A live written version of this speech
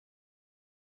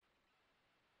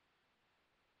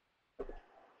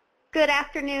Good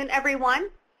afternoon,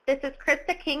 everyone. This is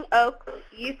Krista King Oak,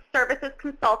 Youth Services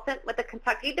Consultant with the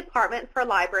Kentucky Department for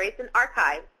Libraries and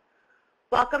Archives.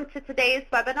 Welcome to today's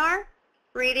webinar,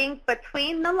 Reading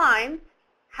Between the Lines,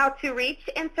 How to Reach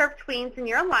and Serve Tweens in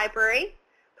Your Library,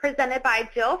 presented by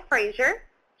Jill Frasher,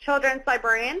 Children's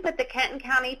Librarian with the Kenton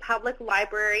County Public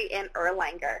Library in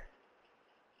Erlanger.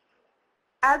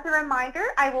 As a reminder,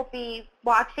 I will be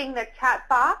watching the chat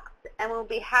box and we'll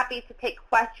be happy to take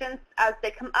questions as they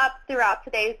come up throughout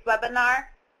today's webinar.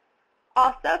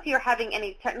 Also, if you're having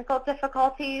any technical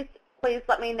difficulties, please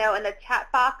let me know in the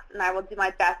chat box and I will do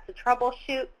my best to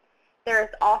troubleshoot. There is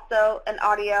also an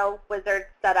audio wizard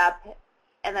set up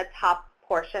in the top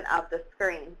portion of the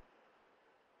screen.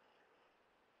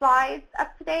 Slides of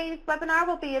today's webinar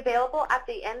will be available at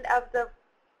the end of the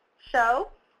show,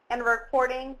 and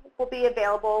recording will be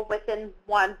available within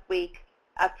 1 week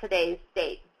of today's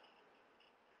date.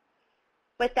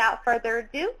 Without further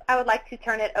ado, I would like to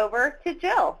turn it over to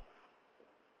Jill.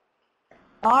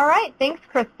 All right, thanks,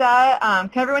 Krista. Can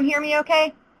everyone hear me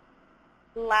okay?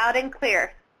 Loud and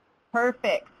clear.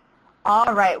 Perfect.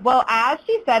 All right, well, as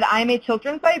she said, I'm a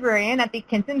children's librarian at the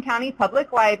Kenton County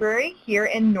Public Library here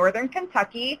in northern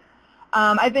Kentucky.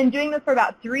 I've been doing this for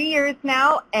about 3 years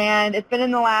now, and it's been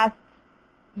in the last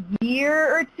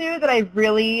year or two that I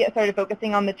really started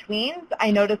focusing on the tweens. I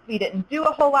noticed we didn't do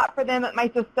a whole lot for them at my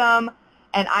system,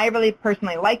 and I really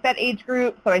personally like that age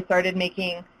group, so I started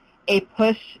making a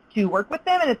push to work with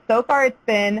them, and so far it's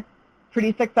been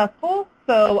pretty successful.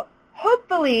 So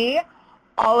hopefully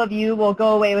all of you will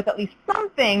go away with at least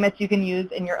something that you can use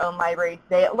in your own library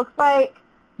today. It looks like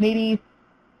maybe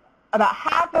about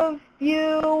half of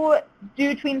you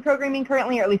do tween programming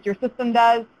currently, or at least your system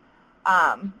does.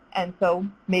 And so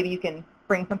maybe you can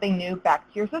bring something new back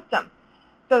to your system.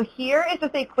 So here is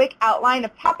just a quick outline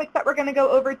of topics that we're going to go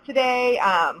over today.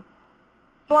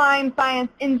 Slime,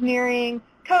 science, engineering,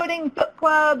 coding, book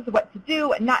clubs, what to do,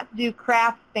 what not to do,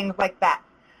 crafts, things like that.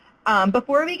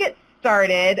 Before we get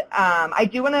started, I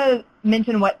do want to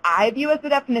mention what I view as the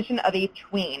definition of a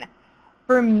tween.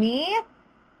 For me,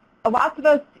 lots of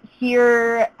us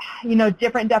hear,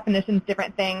 different definitions,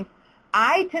 different things.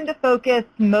 I tend to focus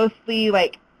mostly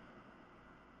like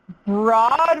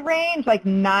broad range, like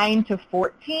 9 to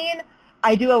 14.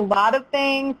 I do a lot of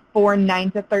things for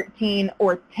 9 to 13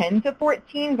 or 10 to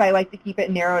 14. I like to keep it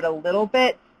narrowed a little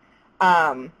bit.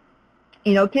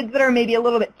 Kids that are maybe a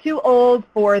little bit too old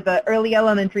for the early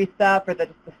elementary stuff or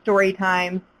just the story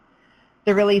times,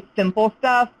 the really simple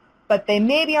stuff, but they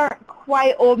maybe aren't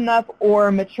quite old enough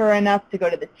or mature enough to go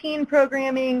to the teen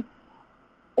programming,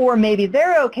 or maybe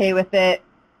they're okay with it,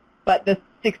 but the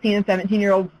 16 and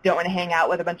 17-year-olds don't want to hang out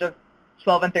with a bunch of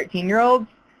 12 and 13-year-olds.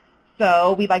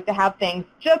 So we like to have things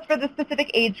just for the specific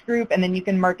age group, and then you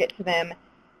can market to them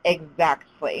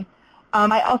exactly.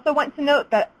 I also want to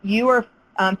note that you are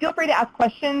feel free to ask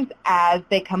questions as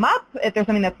they come up. If there's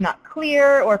something that's not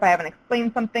clear or if I haven't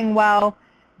explained something well,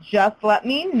 just let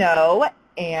me know,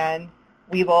 and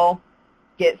we will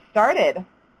get started.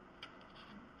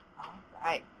 All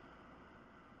right.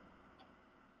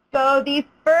 So the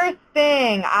first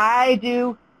thing, I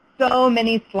do so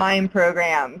many slime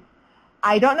programs.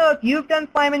 I don't know if you've done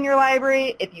slime in your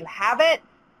library. If you haven't,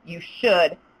 you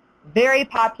should. Very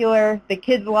popular. The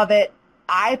kids love it.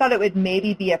 I thought it would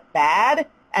maybe be a fad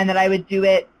and that I would do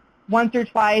it once or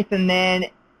twice and then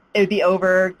it would be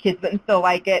over. Kids wouldn't still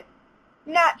like it.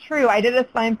 Not true. I did a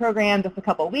slime program just a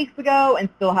couple weeks ago and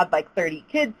still had like 30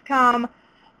 kids come.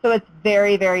 So it's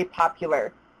very, very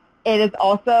popular. It is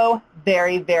also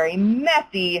very, very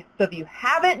messy. So if you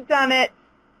haven't done it,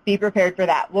 be prepared for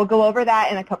that. We'll go over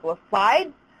that in a couple of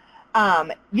slides.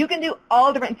 You can do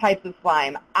all different types of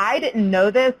slime. I didn't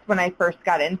know this when I first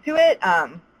got into it.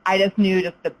 I just knew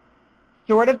just the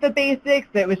sort of the basics.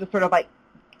 It was just sort of like,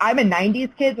 I'm a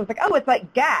 90s kid, so I was like, oh, it's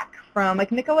like GAC from like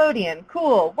Nickelodeon.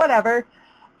 Cool, whatever.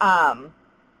 And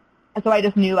so I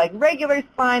just knew like regular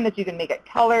slime that you can make it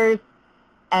colors.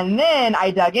 And then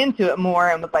I dug into it more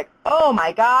and was like, oh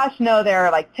my gosh, no, there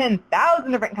are like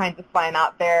 10,000 different kinds of slime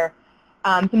out there.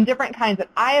 Some different kinds that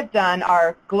I have done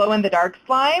are glow-in-the-dark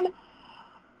slime.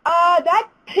 That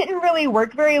didn't really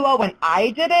work very well when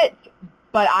I did it,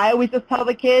 but I always just tell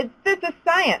the kids, this is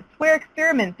science. We're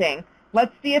experimenting.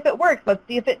 Let's see if it works. Let's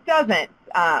see if it doesn't.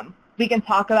 We can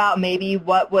talk about maybe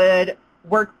what would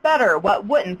work better, what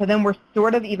wouldn't. So then we're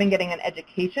sort of even getting an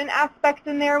education aspect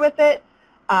in there with it.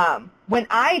 When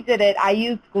I did it, I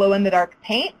used glow-in-the-dark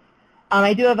paint.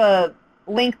 I do have a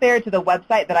link there to the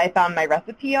website that I found my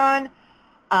recipe on.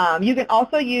 You can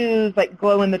also use like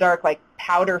glow-in-the-dark like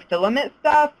powder filament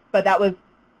stuff, but that was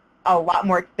a lot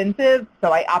more expensive,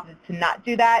 so I opted to not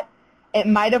do that. It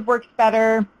might have worked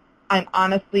better. I'm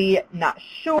honestly not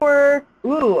sure.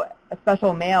 Ooh, a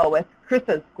special mail with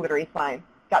Krista's glittery slime.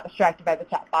 Got distracted by the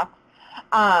chat box.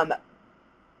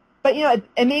 But,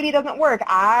 it maybe doesn't work.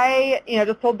 I,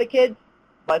 just told the kids,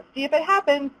 let's see if it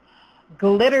happens.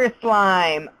 Glitter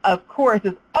slime, of course,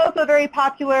 is also very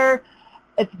popular.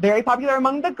 It's very popular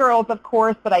among the girls, of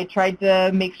course, but I tried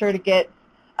to make sure to get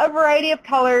a variety of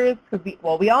colors because,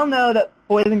 we all know that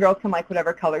boys and girls can like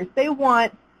whatever colors they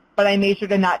want, but I made sure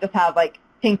to not just have,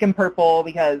 pink and purple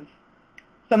because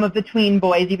some of the tween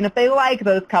boys, even if they like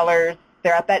those colors,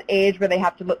 they're at that age where they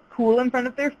have to look cool in front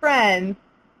of their friends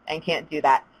and can't do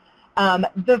that.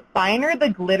 The finer the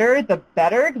glitter, the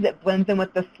better because it blends in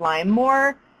with the slime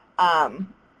more. So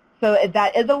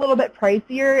that is a little bit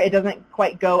pricier. It doesn't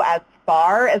quite go as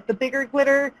far as the bigger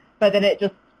glitter, but then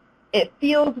it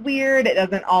feels weird. It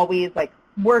doesn't always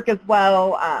work as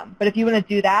well. But if you want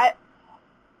to do that,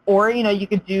 or you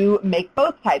could make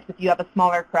both types. If you have a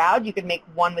smaller crowd, you could make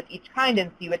one with each kind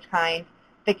and see which kind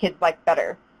the kids like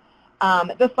better.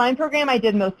 The slime program I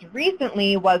did most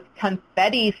recently was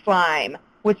confetti slime,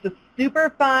 which was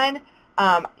super fun.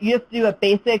 You just do a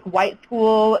basic white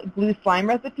school glue slime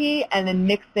recipe and then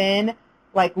mix in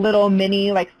little mini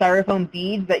styrofoam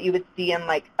beads that you would see in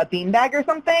a beanbag or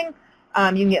something.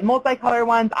 You can get multicolor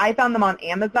ones. I found them on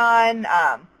Amazon.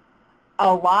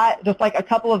 A lot, just a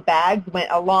couple of bags went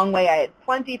a long way. I had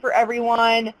plenty for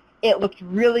everyone. It looked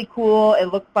really cool. It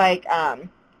looked like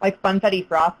funfetti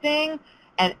frosting,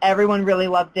 and everyone really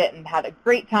loved it and had a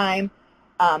great time.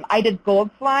 I did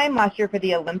gold slime last year for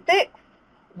the Olympics,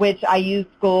 which I used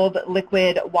gold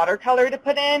liquid watercolor to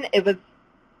put in. It was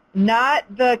not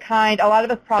the kind, a lot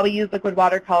of us probably use liquid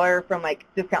watercolor from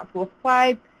discount school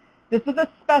supply. This was a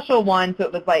special one, so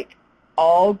it was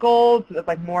all gold, so it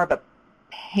was more of a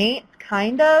paint,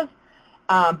 kind of.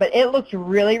 But it looked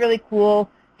really, really cool.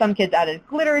 Some kids added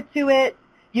glitter to it.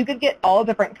 You could get all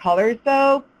different colors,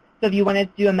 though. So if you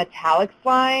wanted to do a metallic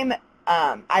slime,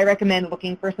 I recommend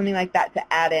looking for something like that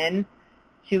to add in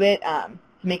to it to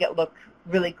make it look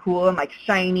really cool and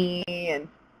shiny, and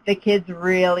the kids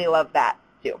really love that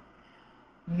too.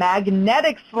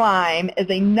 Magnetic slime is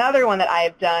another one that I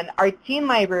have done. Our teen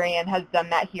librarian has done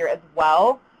that here as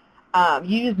well.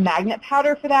 You use magnet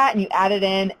powder for that, and you add it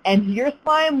in, and your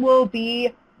slime will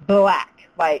be black,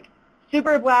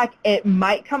 super black. It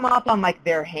might come off on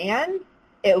their hands.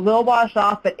 It will wash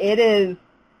off, but it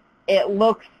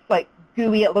looks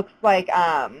gooey. It looks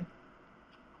can't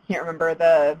remember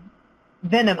the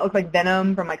Venom. It looks like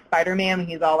Venom from Spider-Man when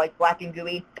he's all black and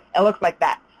gooey. It looks like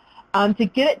that. To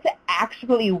get it to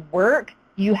actually work,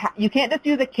 you can't just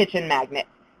use a kitchen magnet.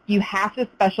 You have to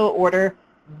special order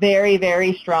very,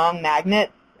 very strong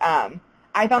magnets.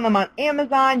 I found them on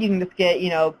Amazon. You can just get,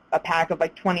 a pack of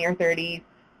 20 or 30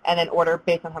 and then order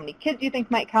based on how many kids you think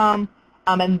might come.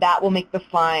 And that will make the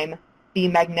slime be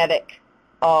magnetic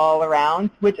all around,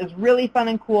 which is really fun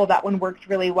and cool. That one worked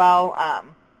really well.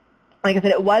 Like I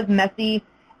said, it was messy,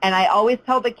 and I always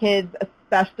tell the kids,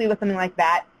 especially with something like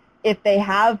that, if they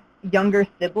have younger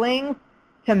siblings,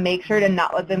 to make sure to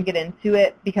not let them get into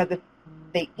it, because if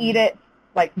they eat it,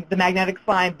 the magnetic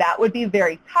slime, that would be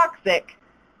very toxic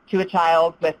to a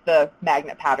child with the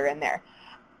magnet powder in there.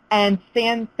 And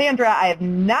Sandra, I have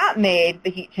not made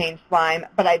the heat change slime,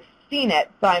 but I've seen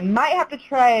it, so I might have to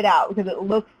try it out because it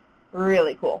looks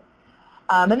really cool.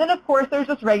 And then, of course, there's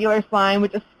just regular slime,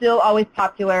 which is still always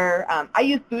popular. I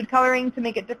use food coloring to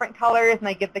make it different colors, and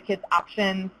I give the kids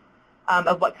options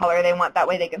of what color they want. That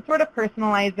way they can sort of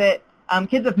personalize it.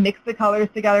 Kids have mixed the colors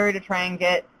together to try and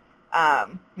get,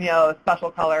 a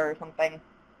special color or something.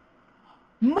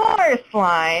 More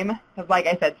slime, because like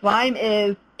I said, slime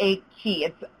is a key.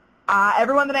 It's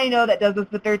everyone that I know that does this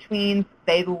with their tweens,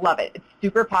 they love it. It's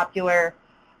super popular.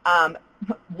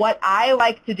 What I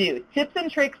like to do, tips and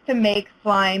tricks to make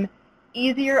slime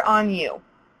easier on you.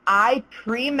 I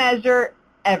pre-measure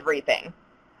everything.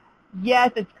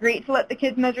 Yes, it's great to let the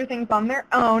kids measure things on their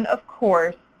own, of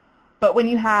course, but when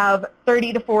you have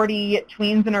 30 to 40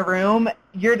 tweens in a room,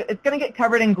 it's going to get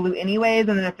covered in glue anyways,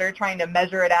 and then if they're trying to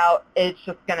measure it out, it's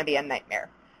just going to be a nightmare.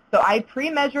 So I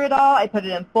pre-measure it all. I put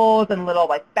it in bowls and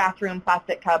little bathroom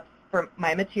plastic cups for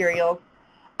my materials.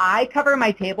 I cover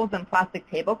my tables in plastic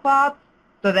tablecloths,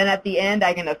 so then at the end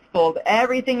I can just fold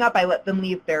everything up. I let them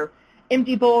leave their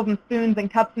empty bowls and spoons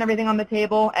and cups and everything on the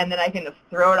table, and then I can just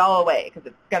throw it all away because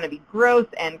it's going to be gross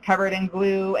and covered in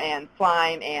glue and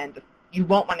slime, and just, you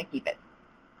won't want to keep it.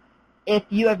 If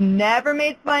you have never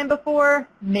made slime before,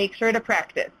 make sure to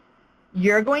practice.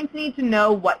 You're going to need to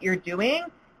know what you're doing,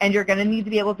 and you're going to need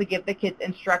to be able to give the kids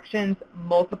instructions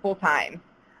multiple times.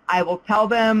 I will tell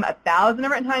them 1,000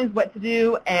 different times what to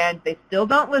do, and they still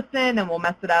don't listen and will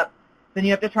mess it up. Then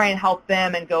you have to try and help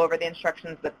them and go over the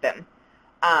instructions with them.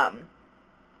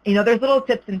 There's little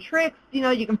tips and tricks.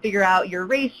 You can figure out your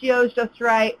ratios just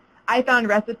right. I found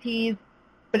recipes,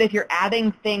 but if you're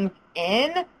adding things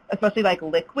in, especially like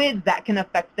liquids, that can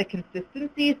affect the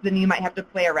consistency, so then you might have to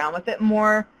play around with it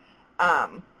more.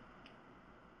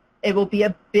 It will be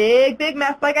a big, big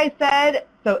mess, like I said.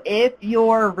 So if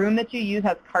your room that you use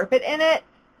has carpet in it,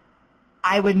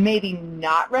 I would maybe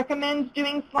not recommend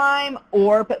doing slime,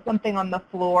 or put something on the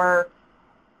floor,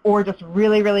 or just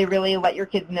really, really, really let your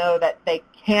kids know that they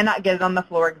cannot get it on the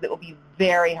floor because it will be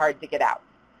very hard to get out.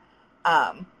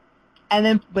 And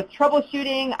then with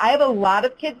troubleshooting, I have a lot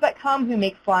of kids that come who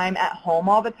make slime at home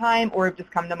all the time, or have just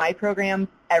come to my programs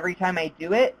every time I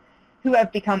do it, who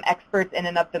have become experts in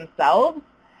and of themselves.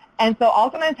 And so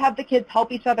I'll sometimes have the kids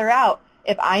help each other out.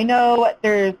 If I know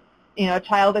there's a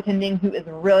child attending who is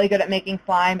really good at making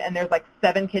slime and there's like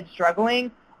 7 kids struggling,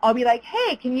 I'll be like,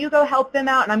 hey, can you go help them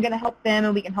out? And I'm going to help them,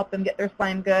 and we can help them get their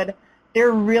slime good.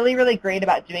 They're really, really great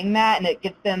about doing that, and it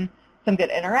gets them some good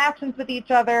interactions with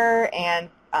each other, and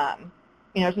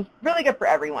it's just really good for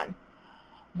everyone.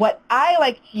 What I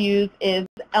like to use is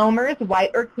Elmer's white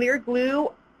or clear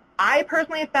glue. I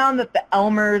personally have found that the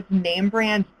Elmer's name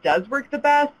brand does work the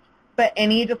best, but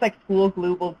any just like school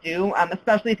glue will do,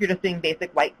 especially if you're just doing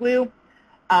basic white glue.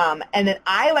 And then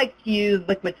I like to use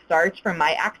liquid starch for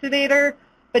my activator,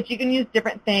 but you can use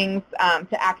different things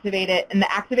to activate it. And the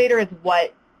activator is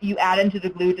what you add into the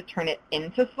glue to turn it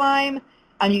into slime.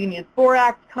 You can use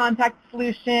borax contact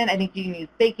solution. I think you can use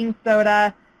baking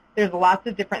soda. There's lots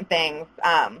of different things.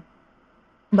 But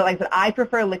like I said, I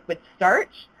prefer liquid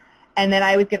starch. And then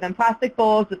I would give them plastic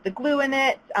bowls with the glue in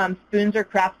it, spoons or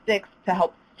craft sticks to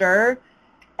help stir,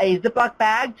 a Ziploc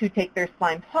bag to take their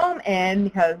slime home in,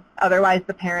 because otherwise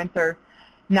the parents are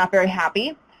not very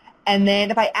happy. And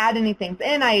then if I add anything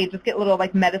in, I just get little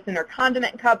like medicine or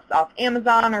condiment cups off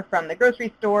Amazon or from the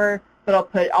grocery store. But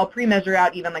I'll pre-measure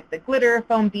out even like the glitter,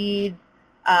 foam beads,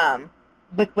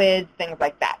 liquids, things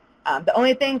like that. The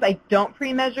only things I don't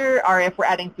pre-measure are if we're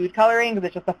adding food coloring, because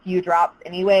it's just a few drops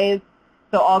anyways.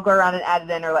 So I'll go around and add it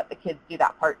in, or let the kids do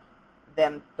that part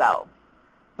themselves.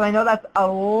 So I know that's a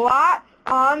lot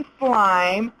on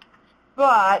slime,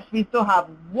 but we still have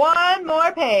one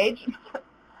more page.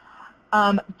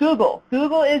 Google.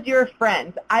 Google is your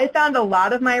friend. I found a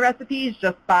lot of my recipes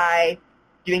just by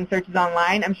doing searches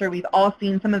online. I'm sure we've all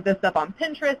seen some of this stuff on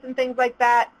Pinterest and things like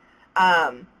that.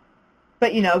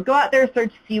 But, go out there,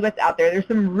 search, see what's out there. There's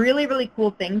some really, really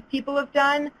cool things people have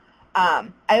done.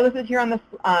 I listed here on the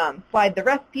slide the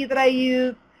recipe that I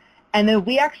use. And then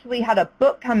we actually had a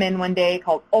book come in one day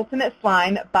called Ultimate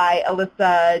Slime by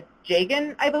Alyssa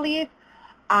Jagan, I believe.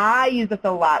 I use this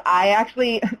a lot. I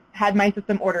actually had my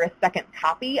system order a second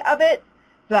copy of it,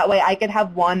 so that way I could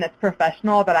have one that's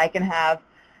professional that I can have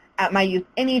at my use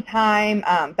anytime.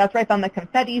 That's where I found the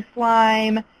confetti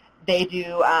slime. They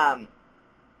do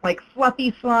like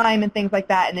fluffy slime and things like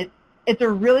that, and it's a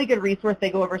really good resource. They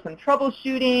go over some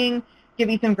troubleshooting, give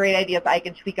you some great ideas I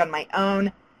can tweak on my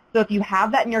own. So if you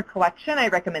have that in your collection, I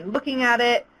recommend looking at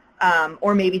it,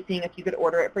 or maybe seeing if you could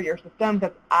order it for your system,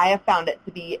 because I have found it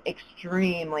to be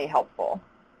extremely helpful.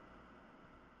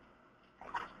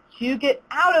 To get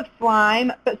out of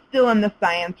slime, but still in the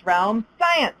science realm,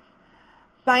 science.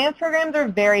 Science programs are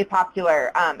very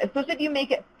popular, especially if you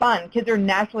make it fun. Kids are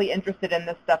naturally interested in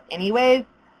this stuff anyways.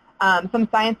 Some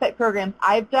science-type programs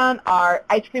I've done are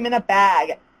ice cream in a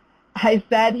bag. I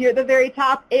said here at the very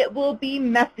top, it will be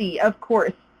messy, of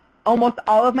course. Almost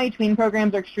all of my tween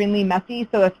programs are extremely messy,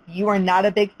 so if you are not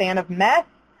a big fan of mess,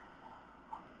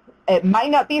 it might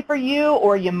not be for you,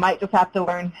 or you might just have to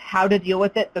learn how to deal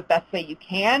with it the best way you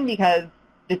can, because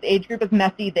this age group is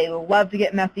messy. They love to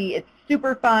get messy. It's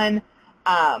super fun.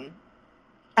 I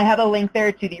have a link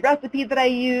there to the recipes that I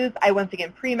use. I once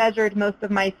again pre-measured most of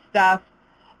my stuff.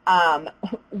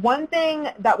 One thing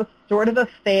that was sort of a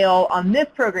fail on this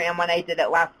program when I did it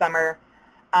last summer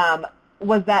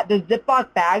was that the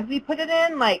Ziploc bags we put it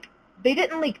in, like, they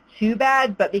didn't leak too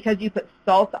bad, but because you put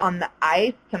salt on the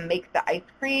ice to make the ice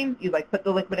cream, you like put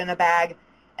the liquid in a bag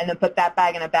and then put that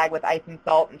bag in a bag with ice and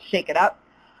salt and shake it up.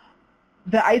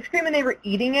 The ice cream when they were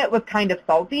eating it was kind of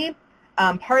salty.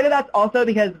 Part of that's also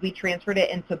because we transferred it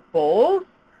into bowls.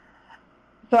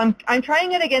 So I'm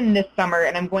trying it again this summer,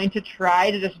 and I'm going to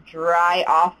try to just dry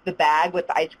off the bag with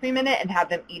the ice cream in it and have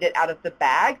them eat it out of the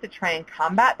bag to try and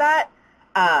combat that.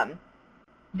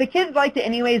 The kids liked it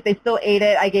anyways. They still ate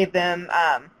it. I gave them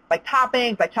like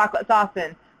toppings, like chocolate sauce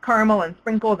and caramel and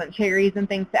sprinkles and cherries and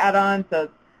things to add on. So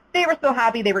they were still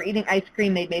happy. They were eating ice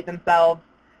cream they'd made themselves.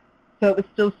 so it was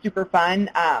still super fun.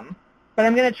 But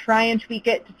I'm going to try and tweak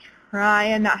it to try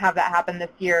and not have that happen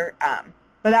this year.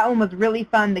 But that one was really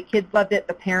fun. The kids loved it.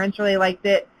 The parents really liked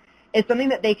it. It's something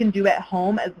that they can do at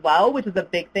home as well, which is a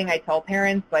big thing I tell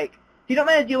parents. Like, if you don't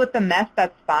want to deal with the mess,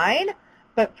 that's fine.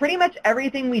 But pretty much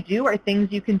everything we do are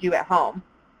things you can do at home.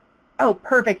 Oh,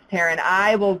 perfect, Taryn.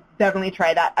 I will definitely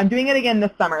try that. I'm doing it again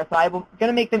this summer, so I'm going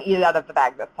to make them eat it out of the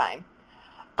bag this time.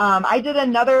 I did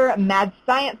another mad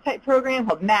science type program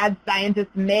called Mad Scientist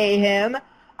Mayhem.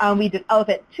 We did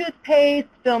elephant toothpaste,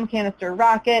 film canister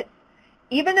rockets,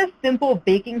 even a simple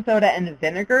baking soda and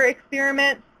vinegar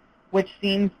experiment, which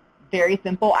seems very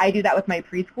simple. I do that with my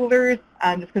preschoolers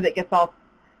just because it gets all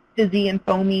fizzy and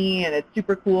foamy and it's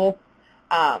super cool.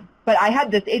 But I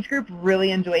had this age group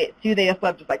really enjoy it too. They just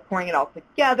love just like pouring it all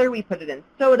together. We put it in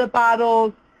soda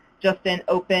bottles, just in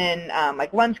open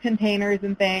like lunch containers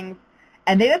and things.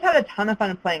 And they just had a ton of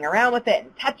fun playing around with it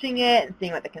and touching it and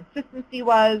seeing what the consistency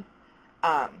was.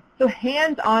 So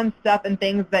hands-on stuff and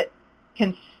things that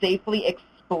can safely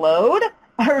explode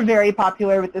are very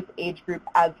popular with this age group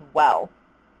as well.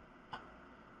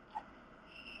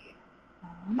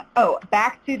 Oh,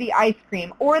 back to the ice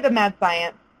cream or the mad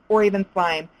science or even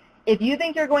slime. If you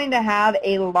think you're going to have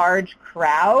a large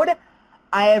crowd,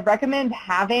 I recommend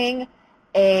having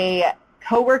a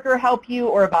coworker help you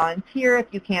or a volunteer if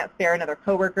you can't spare another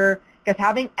coworker, because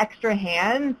having extra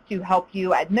hands to help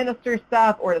you administer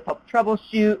stuff or to help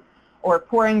troubleshoot or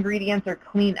pour ingredients or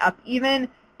clean up even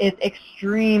is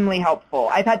extremely helpful.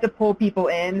 I've had to pull people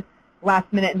in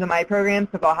last minute into my programs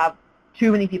because I'll have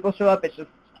too many people show up. It's just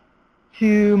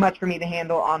too much for me to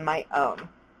handle on my own.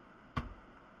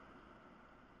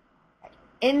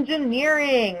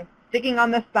 Engineering, sticking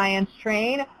on the science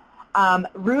train,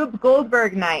 Rube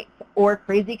Goldberg nights or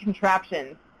crazy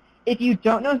contraptions. If you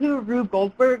don't know who Rube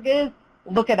Goldberg is,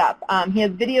 look it up. He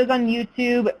has videos on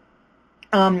YouTube.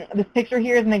 This picture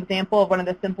here is an example of one of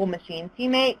the Simple Machines he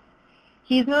makes.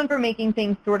 He's known for making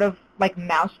things sort of like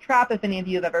Mousetrap, if any of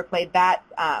you have ever played that,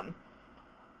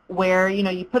 where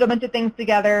you put a bunch of things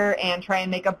together and try and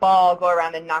make a ball go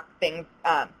around and knock things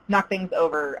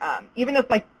over. Even just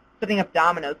like setting up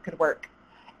dominoes could work.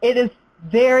 It is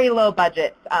very low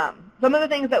budget. Some of the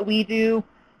things that we do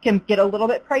can get a little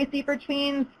bit pricey for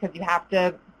tweens because you have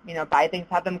to buy things,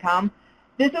 have them come.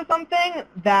 This is something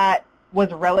that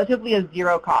was relatively a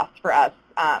zero cost for us.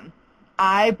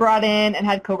 I brought in and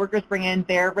had coworkers bring in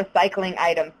their recycling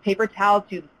items, paper towel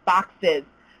tubes, boxes,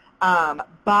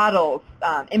 bottles,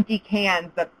 empty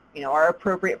cans that are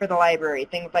appropriate for the library,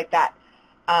 things like that.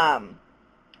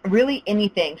 Really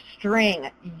anything, string,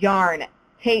 yarn,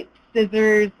 tape,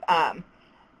 scissors.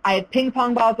 I had ping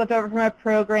pong balls left over from a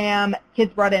program.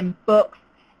 Kids brought in books,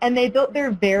 and they built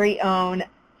their very own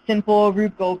simple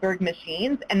Rube Goldberg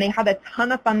machines, and they had a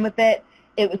ton of fun with it.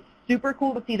 It was super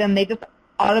cool to see them. They just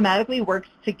automatically worked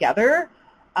together,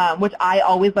 which I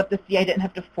always love to see. I didn't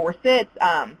have to force it.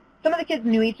 Some of the kids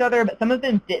knew each other, but some of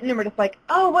them didn't, and were just like,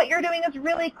 oh, what you're doing is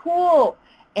really cool,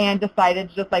 and decided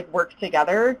to just like work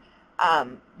together,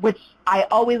 which I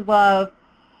always love.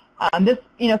 This,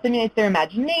 stimulates their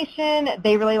imagination.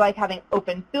 They really like having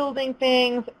open building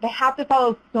things. They have to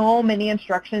follow so many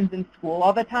instructions in school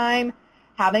all the time.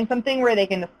 Having something where they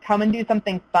can just come and do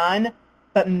something fun,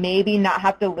 but maybe not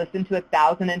have to listen to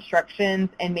 1,000 instructions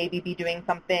and maybe be doing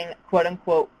something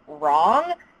quote-unquote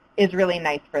wrong is really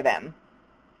nice for them.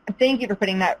 Thank you for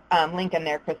putting that link in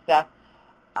there, Krista.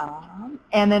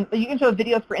 And then you can show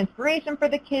videos for inspiration for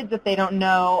the kids if they don't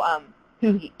know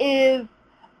who he is.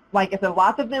 Like I said,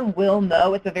 lots of them will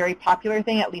know. It's a very popular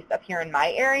thing, at least up here in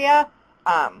my area.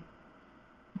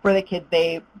 For the kids,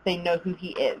 they know who he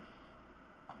is.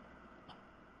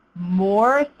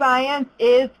 More science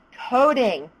is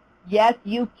coding. Yes,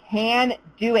 you can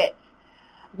do it.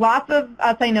 Lots of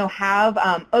us I know have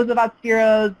Ozobot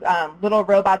Spheros, little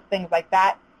robots, things like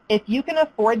that. If you can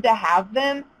afford to have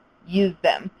them, use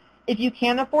them. If you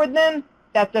can't afford them,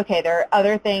 that's okay. There are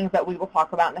other things that we will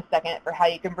talk about in a second for how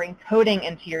you can bring coding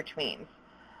into your tweens.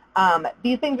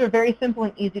 These things are very simple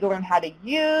and easy to learn how to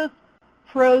use.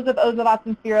 Pros of Ozobots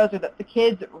and Spheros are that the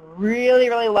kids really,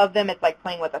 really love them. It's like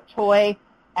playing with a toy,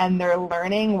 and they're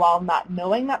learning while not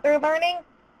knowing that they're learning.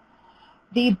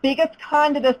 The biggest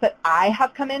con to this that I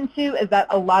have come into is that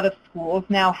a lot of schools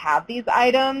now have these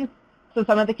items. So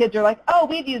some of the kids are like, oh,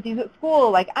 we've used these at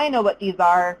school. Like, I know what these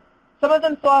are. Some of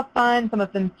them still have fun. Some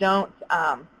of them don't.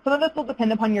 Some of this will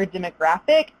depend upon your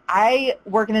demographic. I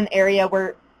work in an area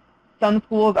where some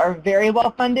schools are very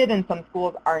well funded and some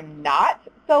schools are not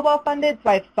so well funded. So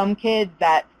I have some kids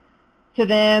that, to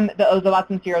them, the Ozobots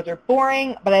and Spheros are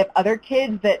boring, but I have other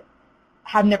kids that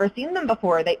have never seen them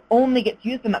before. They only get to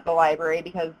use them at the library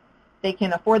because they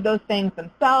can't afford those things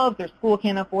themselves. Their school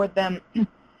can't afford them.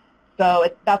 So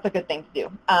that's a good thing to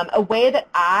do. A way that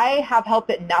I have helped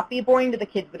it not be boring to the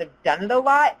kids that have done it a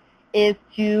lot is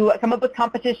to come up with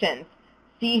competitions.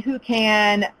 See who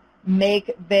can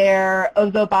make their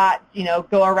Ozobots,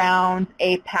 go around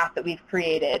a path that we've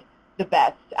created the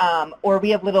best. Or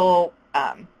we have little,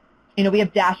 we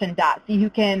have dash and dot. See who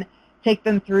can take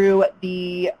them through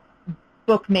the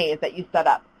book maze that you set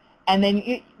up. And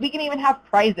then we can even have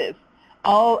prizes.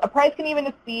 A prize can even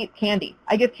just be candy.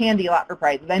 I give candy a lot for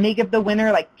prizes. I may give the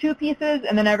winner like 2 pieces,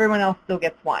 and then everyone else still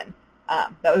gets 1.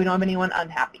 That way we don't have anyone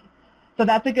unhappy. So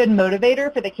that's a good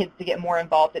motivator for the kids to get more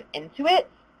involved and into it.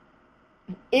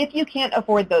 If you can't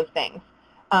afford those things,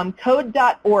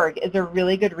 code.org is a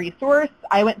really good resource.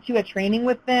 I went to a training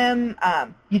with them.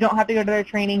 You don't have to go to their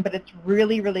training, but it's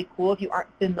really, really cool. If you aren't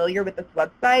familiar with this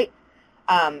website,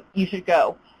 you should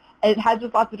go. It has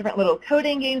just lots of different little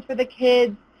coding games for the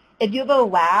kids. If you have a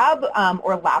lab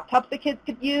or laptops the kids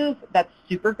could use, that's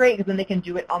super great because then they can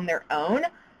do it on their own.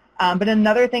 But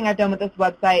another thing I've done with this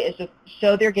website is just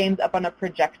show their games up on a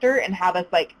projector and have us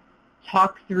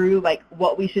talk through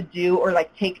what we should do, or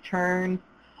take turns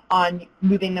on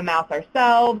moving the mouse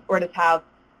ourselves, or just have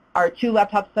our 2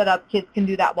 laptops set up. Kids can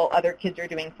do that while other kids are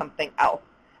doing something else.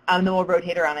 Then we'll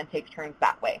rotate around and take turns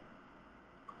that way.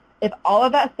 If all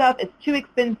of that stuff is too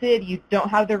expensive, you don't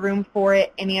have the room for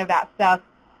it, any of that stuff,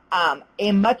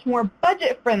 a much more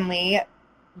budget-friendly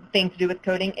thing to do with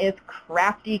coding is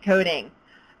crafty coding.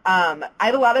 I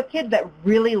have a lot of kids that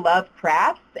really love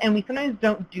crafts, and we sometimes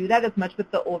don't do that as much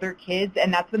with the older kids,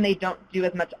 and that's when they don't do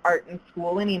as much art in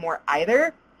school anymore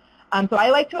either. So I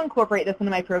like to incorporate this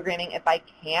into my programming if I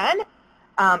can,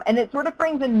 and it sort of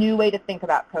brings a new way to think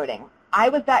about coding. I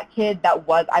was that kid I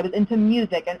was into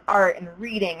music and art and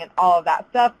reading and all of that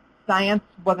stuff. Science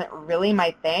wasn't really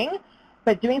my thing,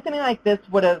 but doing something like this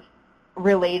would have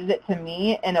related it to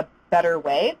me in a better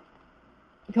way.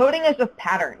 Coding is just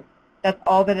patterns. That's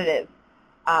all that it is.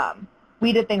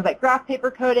 We did things like graph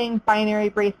paper coding, binary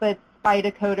bracelets, spy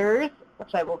decoders,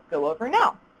 which I will go over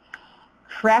now.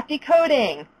 Crafty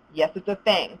coding. Yes, it's a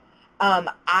thing.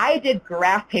 I did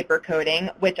graph paper coding,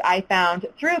 which I found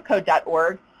through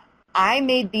code.org. I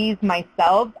made these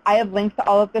myself. I have links to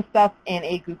all of this stuff in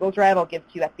a Google Drive I'll give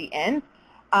to you at the end.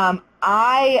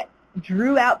 I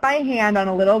drew out by hand on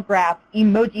a little graph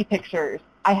emoji pictures.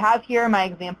 I have here my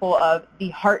example of the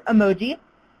heart emoji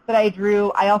that I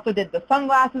drew. I also did the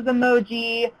sunglasses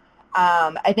emoji,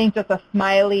 I think just a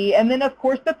smiley, and then of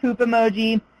course the poop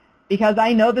emoji, because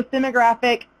I know this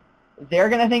demographic, they're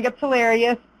going to think it's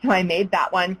hilarious, so I made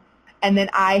that one. And then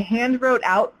I hand wrote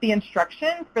out the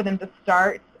instructions for them to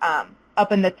start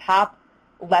up in the top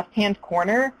left-hand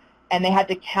corner, and they had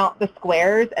to count the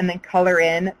squares and then color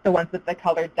in the ones with the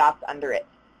colored dots under it.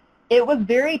 It was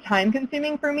very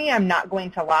time-consuming for me, I'm not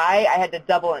going to lie. I had to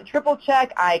double and triple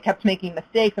check. I kept making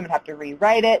mistakes. I would have to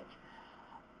rewrite it.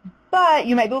 But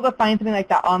you might be able to find something like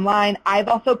that online. I've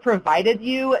also provided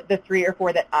you the 3 or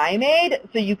 4 that I made,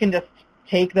 so you can just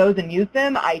take those and use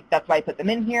them. That's why I put them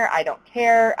in here. I don't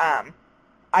care.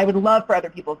 I would love for other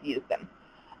people to use them.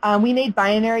 We made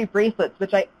binary bracelets,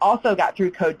 which I also got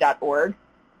through code.org.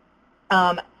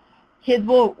 Kids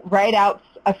will write out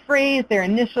a phrase, their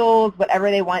initials,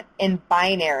 whatever they want in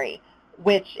binary,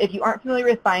 which if you aren't familiar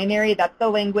with binary, that's the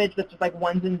language that's just like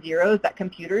 1s and 0s that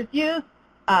computers use.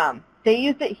 They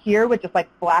used it here with just like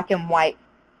black and white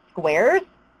squares.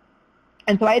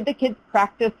 And so I had the kids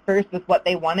practice first with what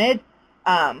they wanted.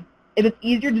 It was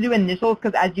easier to do initials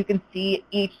because, as you can see,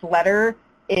 each letter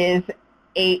is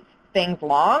 8 things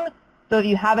long. So if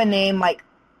you have a name like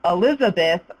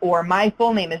Elizabeth or my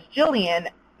full name is Jillian,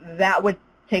 that would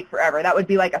take forever. That would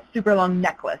be like a super long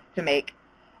necklace to make.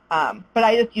 But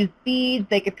I just used beads.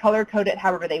 They could color code it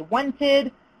however they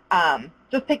wanted.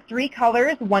 Just pick 3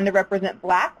 colors, 1 to represent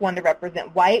black, 1 to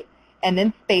represent white, and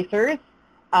then spacers.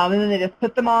 And then they just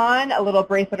put them on a little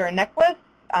bracelet or a necklace,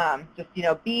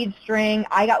 just, bead string.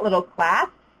 I got little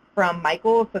clasps from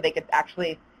Michael so they could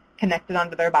actually connect it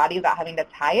onto their body without having to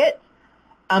tie it.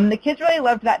 The kids really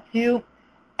loved that too.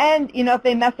 And, if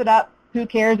they mess it up, who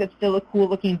cares? It's still a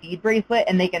cool-looking bead bracelet,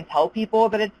 and they can tell people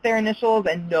that it's their initials,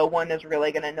 and no one is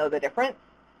really going to know the difference.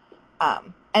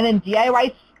 And then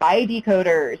DIY spy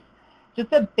decoders,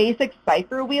 just a basic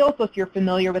cipher wheel, so if you're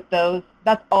familiar with those,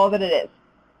 that's all that it is.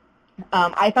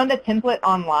 I found a template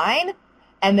online,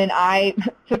 and then I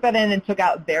took that in and took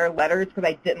out their letters because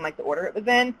I didn't like the order it was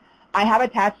in. I have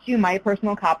attached to you my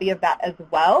personal copy of that as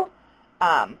well.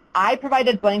 I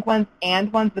provided blank ones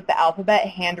and ones with the alphabet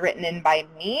handwritten in by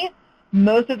me.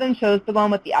 Most of them chose the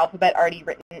one with the alphabet already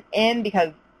written in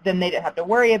because then they didn't have to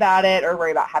worry about it or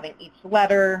worry about having each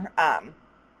letter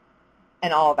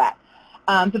and all of that.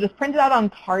 So just print it out on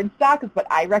cardstock is what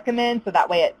I recommend, so that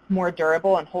way it's more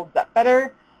durable and holds up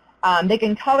better. They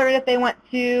can color it if they want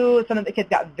to. Some of the kids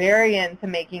got very into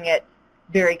making it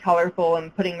very colorful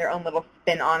and putting their own little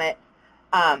spin on it.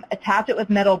 Attach it with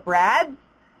metal brads,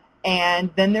 and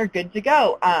then they're good to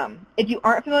go. If you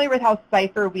aren't familiar with how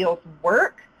cipher wheels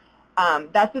work,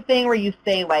 that's the thing where you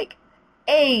say, like,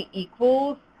 A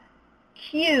equals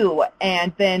Q,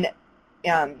 and then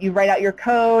you write out your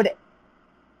code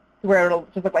where it'll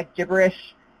just look like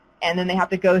gibberish, and then they have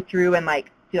to go through and,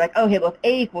 like, be like, okay, well, if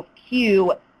A equals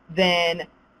Q, then,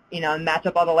 match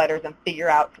up all the letters and figure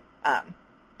out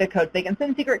the codes. They can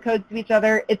send secret codes to each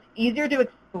other. It's easier to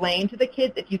explain to the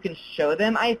kids if you can show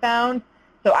them, I found.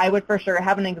 So I would for sure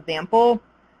have an example,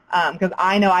 because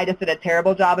I know I just did a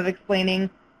terrible job of explaining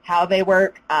how they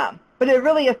work. But it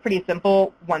really is pretty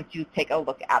simple once you take a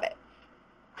look at it.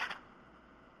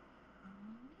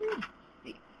 Let's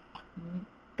see.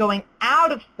 Going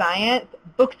out of science,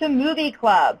 book to movie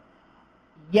club.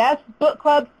 Yes, book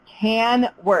clubs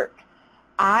can work.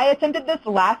 I attempted this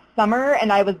last summer,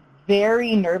 and I was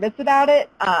very nervous about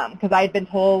it because I had been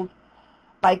told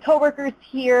by coworkers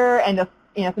here and just,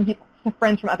 some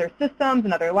friends from other systems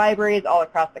and other libraries all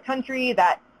across the country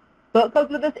that book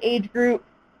clubs with this age group,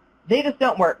 they just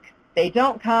don't work. They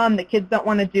don't come. The kids don't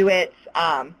want to do it.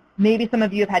 Maybe some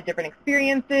of you have had different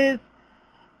experiences.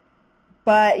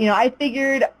 But, I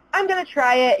figured I'm going to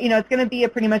try it. It's going to be a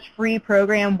pretty much free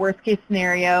program, worst case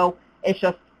scenario. It's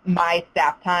just my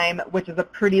staff time, which is a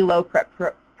pretty low prep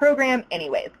program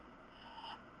anyways.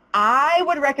 I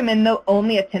would recommend, though,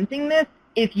 only attempting this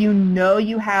if you know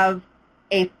you have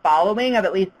a following of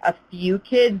at least a few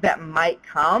kids that might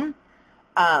come.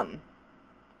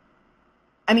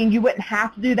 You wouldn't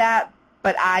have to do that,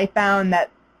 but I found that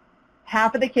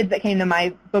half of the kids that came to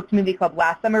my book to movie club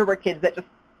last summer were kids that just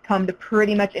come to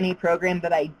pretty much any program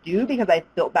that I do because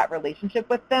I've built that relationship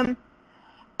with them.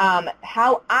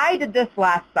 How I did this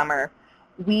last summer,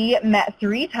 we met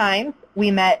 3 times.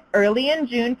 We met early in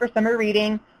June for summer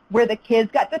reading where the kids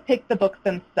got to pick the books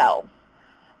themselves.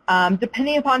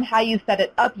 Depending upon how you set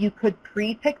it up, you could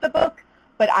pre-pick the book,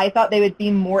 but I thought they would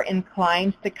be more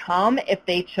inclined to come if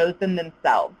they chose them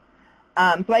themselves.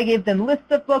 So I gave them lists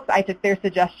of books, I took their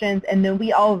suggestions, and then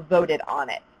we all voted on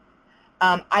it.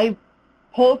 I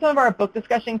pulled some of our book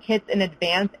discussion kits in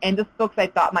advance and just books I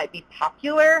thought might be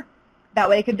popular. That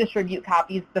way I could distribute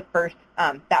copies that first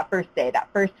day, that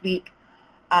first week.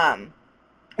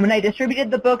 When I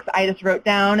distributed the books, I just wrote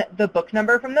down the book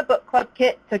number from the book club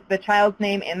kit, took the child's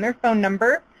name and their phone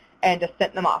number, and just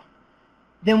sent them off.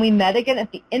 Then we met again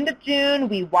at the end of June.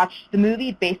 We watched the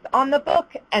movie based on the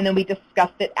book, and then we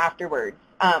discussed it afterwards.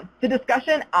 The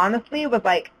discussion, honestly, was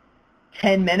like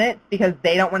 10 minutes because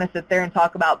they don't want to sit there and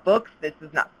talk about books. This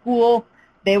is not school.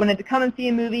 They wanted to come and see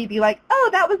a movie, be like, oh,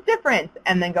 that was different,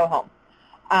 and then go home.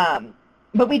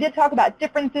 But we did talk about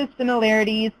differences,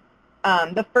 similarities.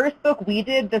 The first book we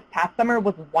did this past summer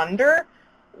was Wonder,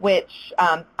 which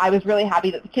I was really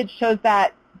happy that the kids chose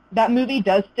that. That movie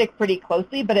does stick pretty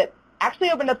closely, but it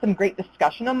actually opened up some great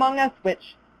discussion among us,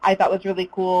 which I thought was really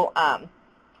cool.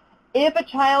 If a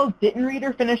child didn't read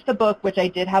or finish the book, which I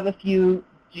did have a few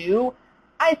do,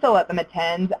 I still let them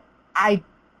attend.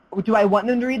 Do I want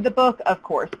them to read the book? Of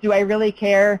course. Do I really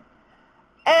care?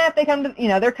 If they come to,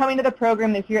 they're coming to the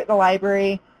program, they're here at the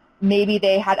library, maybe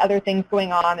they had other things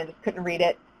going on and just couldn't read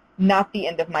it, not the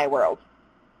end of my world.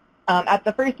 At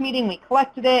the first meeting, we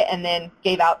collected it and then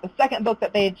gave out the second book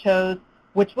that they had chose,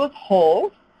 which was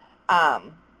Holes.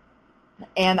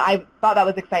 And I thought that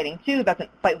was exciting, too. That's a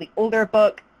slightly older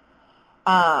book.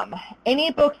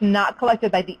 Any books not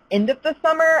collected by the end of the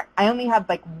summer, I only had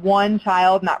like one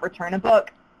child not return a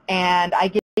book, and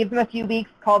I gave them a few weeks,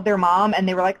 called their mom, and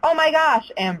they were like, oh my gosh,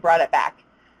 and brought it back.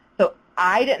 So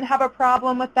I didn't have a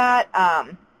problem with that.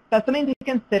 That's something to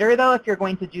consider, though, if you're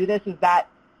going to do this, is that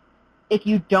if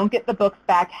you don't get the books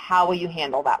back, how will you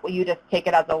handle that? Will you just take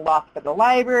it as a loss for the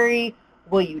library?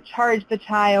 Will you charge the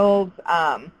child?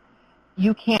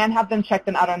 You can have them check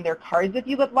them out on their cards if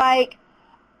you would like.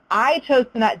 I chose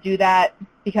to not do that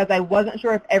because I wasn't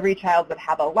sure if every child would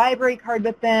have a library card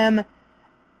with them.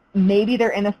 Maybe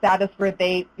they're in a status where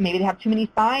maybe they have too many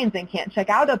fines and can't check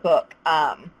out a book.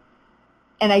 And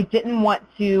I didn't want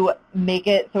to make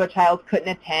it so a child couldn't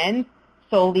attend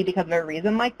solely because of a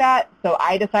reason like that. So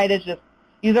I decided to just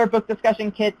use our book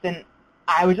discussion kits, and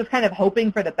I was just kind of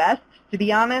hoping for the best, to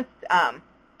be honest.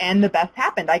 And the best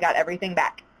happened. I got everything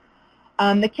back.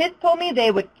 The kids told me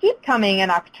they would keep coming in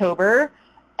October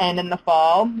and in the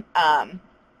fall.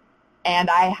 and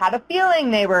I had a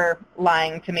feeling they were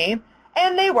lying to me,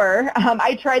 and they were.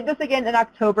 I tried this again in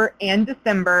October and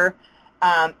December.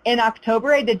 In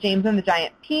October, I did James and the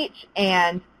Giant Peach,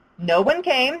 and no one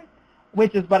came,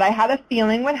 which is what I had a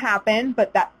feeling would happen,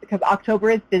 but that's because October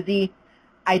is busy.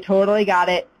 I totally got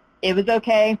it. It was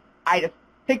okay. I just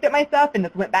picked up my stuff and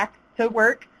just went back to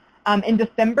work. In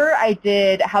December, I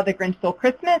did How the Grinch Stole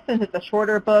Christmas, since it's a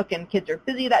shorter book and kids are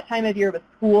busy that time of year with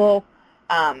school,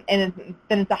 and then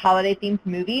it's a holiday-themed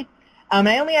movie.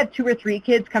 I only had 2 or 3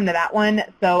 kids come to that one,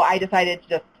 so I decided to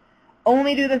just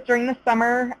only do this during the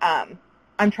summer.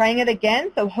 I'm trying it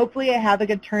again, so hopefully I have a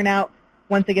good turnout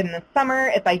once again in the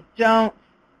summer. If I don't,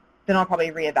 then I'll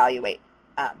probably reevaluate.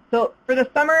 So for the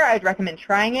summer, I'd recommend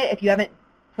trying it. If you haven't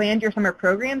planned your summer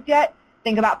programs yet,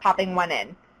 think about popping one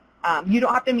in. You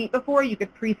don't have to meet before. You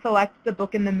could pre-select the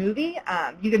book and the movie.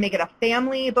 You could make it a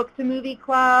family book-to-movie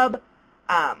club.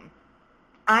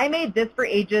 I made this for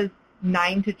ages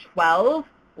 9 to 12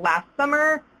 last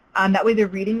summer. That way the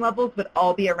reading levels would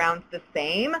all be around the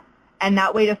same, and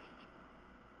that way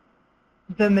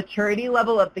the maturity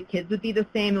level of the kids would be the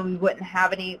same, and we wouldn't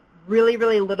have any really,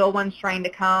 really little ones trying to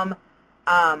come.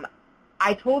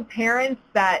 I told parents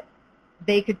that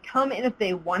they could come in if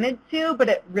they wanted to, but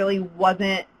it really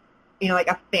wasn't, like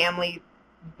a family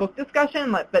book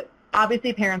discussion. But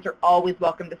obviously parents are always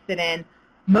welcome to sit in.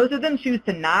 Most of them choose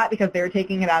to not because they're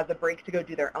taking it as a break to go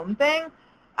do their own thing.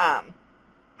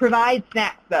 Provide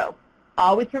snacks, though.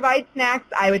 Always provide snacks.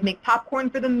 I would make popcorn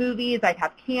for the movies. I'd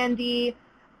have candy.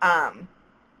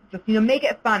 Just, make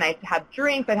it fun. I'd have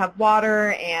drinks. I'd have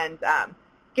water and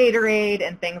Gatorade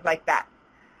and things like that.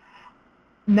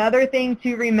 Another thing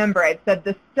to remember, I've said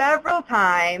this several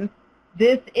times,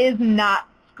 this is not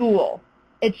school.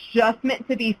 It's just meant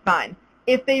to be fun.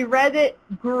 If they read it,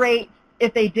 great.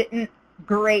 If they didn't,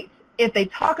 great. If they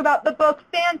talk about the book,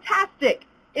 fantastic.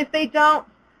 If they don't,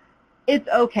 it's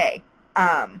okay.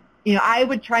 I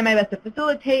would try my best to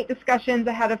facilitate discussions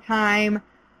ahead of time.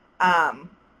 But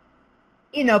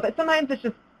sometimes it's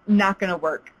just not going to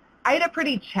work. I had a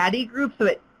pretty chatty group, so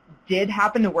it did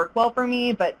happen to work well for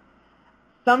me, but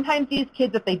sometimes these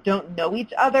kids, if they don't know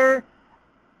each other,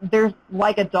 they're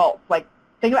like adults. Like,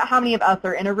 think about how many of us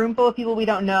are in a room full of people we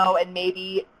don't know and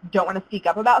maybe don't want to speak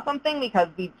up about something because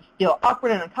we just feel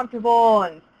awkward and uncomfortable,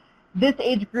 and this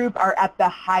age group are at the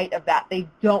height of that. They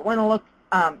don't want to look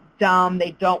dumb.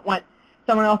 They don't want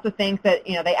someone else to think that,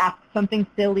 they asked something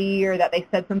silly or that they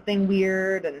said something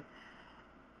weird, and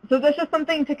so that's just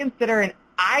something to consider, and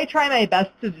I try my best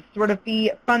to just sort of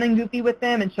be fun and goofy with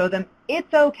them and show them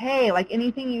it's okay. Like,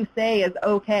 anything you say is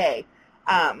okay.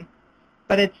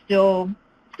 But it's still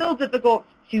difficult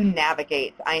to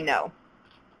navigate, I know.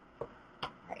 All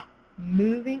right.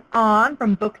 Moving on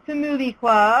from Book to Movie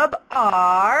Club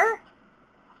are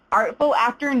Artful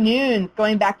Afternoons,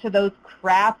 going back to those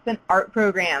crafts and art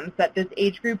programs that this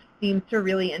age group seems to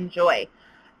really enjoy.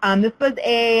 This was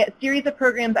a series of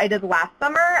programs I did last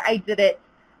summer. I did it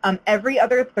every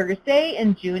other Thursday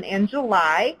in June and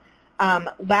July.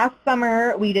 Last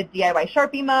summer, we did DIY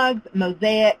Sharpie mugs,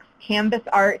 mosaics, canvas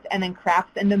art, and then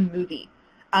crafts and a movie.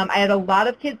 I had a lot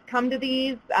of kids come to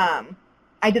these.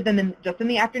 I did them just in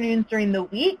the afternoons during the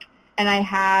week, and I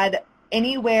had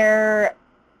anywhere,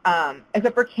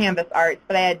 except for canvas arts,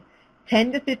 but I had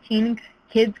 10 to 15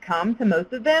 kids come to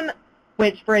most of them,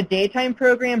 which for a daytime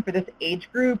program for this age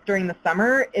group during the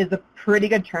summer is a pretty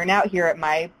good turnout here at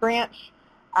my branch.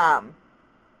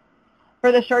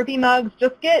 For the Sharpie mugs,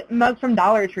 just get mugs from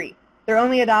Dollar Tree. They're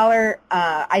only $1.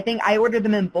 I think I ordered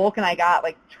them in bulk, and I got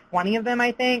like 20 of them,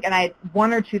 I think, and I had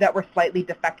 1 or 2 that were slightly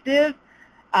defective.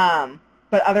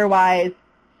 But otherwise,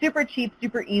 super cheap,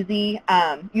 super easy.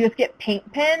 You just get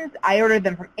paint pens. I ordered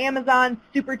them from Amazon,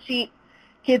 super cheap.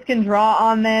 Kids can draw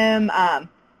on them.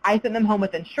 I sent them home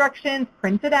with instructions,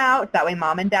 printed out, so that way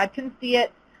mom and dad can see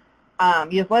it.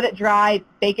 You just let it dry,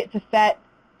 bake it to set,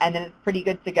 and then it's pretty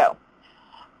good to go.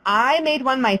 I made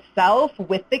one myself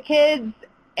with the kids,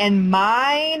 and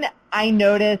mine, I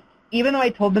noticed, even though I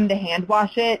told them to hand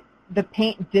wash it, the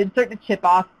paint did start to chip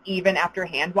off even after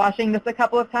hand washing this a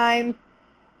couple of times.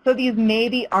 So these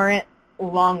maybe aren't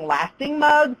long-lasting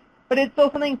mugs, but it's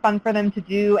still something fun for them to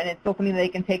do, and it's still something they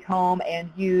can take home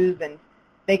and use, and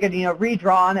they could,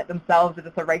 redraw on it themselves with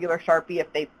just a regular Sharpie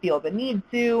if they feel the need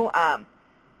to.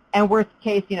 And worst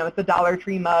case, it's a Dollar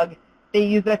Tree mug. They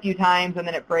use it a few times, and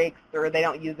then it breaks, or they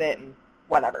don't use it, and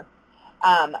whatever.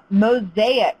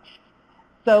 Mosaics.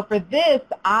 So for this,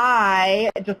 I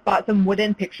just bought some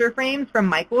wooden picture frames from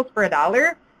Michael's for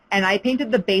 $1, and I painted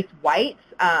the base white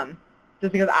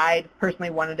just because I personally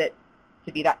wanted it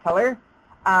to be that color.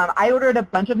 I ordered a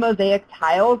bunch of mosaic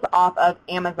tiles off of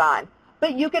Amazon.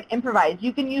 But you could improvise.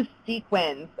 You can use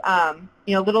sequins,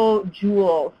 little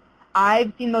jewels.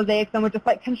 I've seen mosaics done with just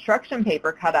like construction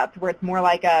paper cut up, where it's more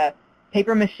like a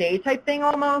paper mache type thing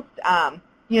almost.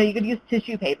 You could use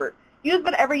tissue paper. Use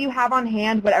whatever you have on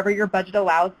hand, whatever your budget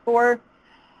allows for.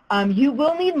 You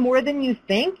will need more than you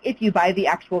think if you buy the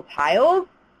actual tiles,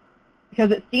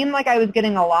 because it seemed like I was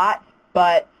getting a lot,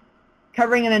 but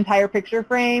covering an entire picture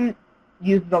frame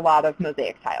uses a lot of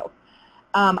mosaic tiles.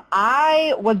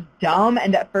 I was dumb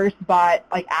and at first bought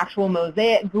like actual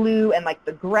mosaic glue and like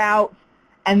the grout,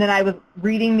 and then I was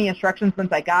reading the instructions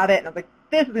once I got it, and I was like,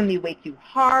 this is going to be way too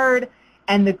hard.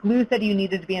 And the glue said you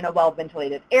needed to be in a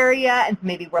well-ventilated area and to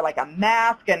maybe wear like a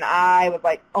mask, and I was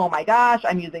like, oh my gosh,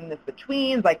 I'm using this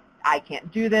BeTWEENs, like I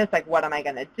can't do this, like what am I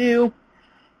going to do?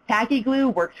 Tacky glue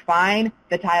worked fine.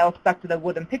 The tiles stuck to the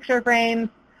wooden picture frames.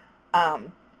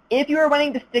 If you were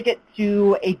wanting to stick it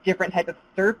to a different type of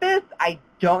surface, I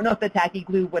don't know if the tacky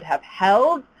glue would have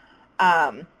held.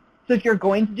 So if you're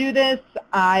going to do this,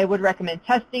 I would recommend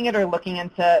testing it or looking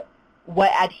into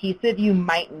what adhesive you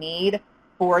might need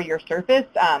for your surface.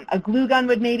 A glue gun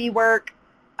would maybe work,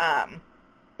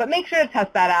 but make sure to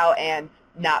test that out and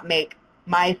not make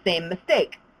my same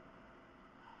mistake.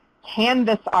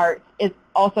 Canvas art is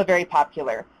also very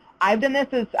popular. I've done this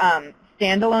as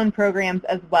standalone programs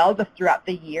as well just throughout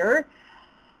the year.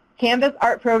 Canvas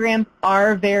art programs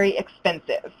are very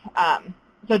expensive.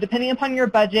 So depending upon your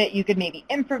budget, you could maybe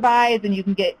improvise and you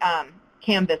can get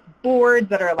canvas boards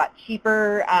that are a lot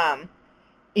cheaper.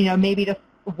 Maybe just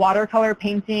watercolor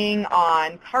painting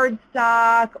on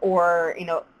cardstock, or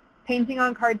painting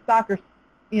on cardstock, or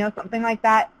something like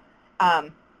that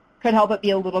could help it be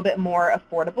a little bit more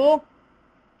affordable.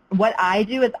 What I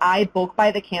do is I bulk buy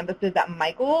the canvases at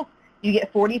Michael's. You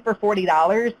get 40 for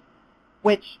 $40,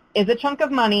 which is a chunk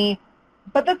of money,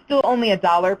 but that's still only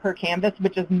 $1 per canvas,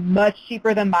 which is much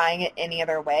cheaper than buying it any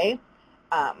other way.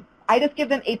 I just give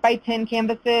them 8x10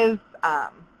 canvases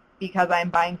because I'm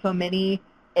buying so many.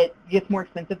 It gets more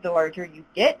expensive the larger you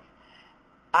get.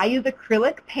 I use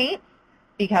acrylic paint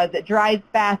because it dries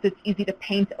fast. It's easy to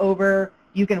paint over.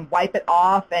 You can wipe it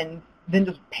off and then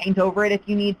just paint over it if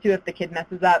you need to if the kid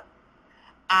messes up.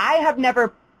 I have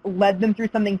never led them through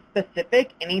something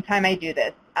specific anytime I do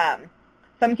this.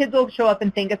 Some kids will show up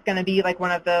and think it's going to be like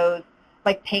one of those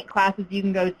like paint classes you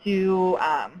can go to,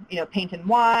 paint and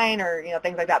wine, or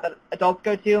things like that adults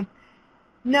go to.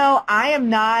 No, I am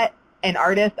not an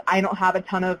artist. I don't have a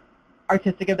ton of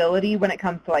artistic ability when it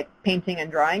comes to like painting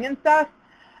and drawing and stuff.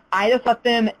 I just let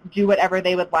them do whatever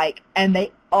they would like, and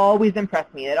they always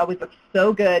impress me. It always looks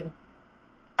so good.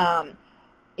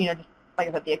 Just like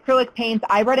I said, the acrylic paints,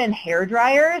 I brought in hair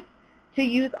dryers to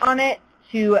use on it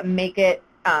to make it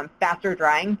faster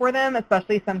drying for them,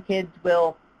 especially some kids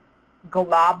will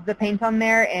glob the paint on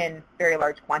there in very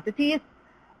large quantities.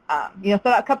 So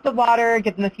that cups of water,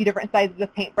 give them a few different sizes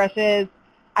of paintbrushes.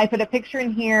 I put a picture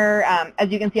in here. As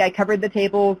you can see, I covered the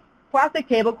tables. Plastic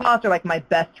tablecloths are like my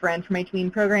best friend for my tween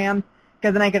programs,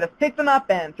 because then I could just pick them up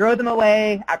and throw them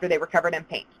away after they were covered in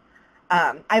paint.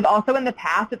 I've also in the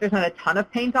past, if there's not a ton of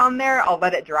paint on there, I'll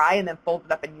let it dry and then fold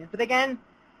it up and use it again.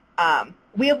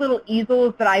 We have little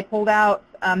easels that I pulled out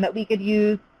that we could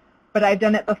use, but I've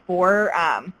done it before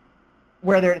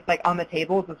where they're just like on the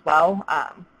tables as well.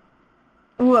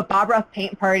 A Bob Ross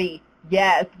paint party.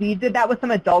 Yes, we did that with some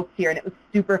adults here, and it was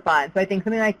super fun. So I think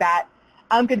something like that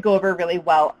could go over really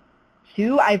well,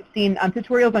 too. I've seen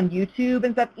tutorials on YouTube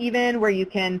and stuff even where you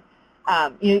can,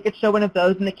 you could show one of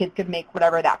those, and the kids could make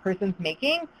whatever that person's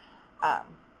making.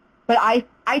 But I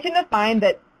tend to find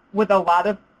that with a lot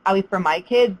of, at least for my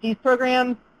kids, these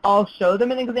programs, I'll show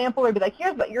them an example or be like,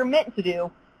 here's what you're meant to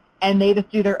do, and they just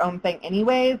do their own thing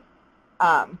anyways.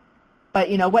 But,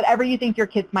 whatever you think your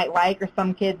kids might like, or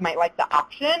some kids might like the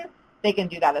option, they can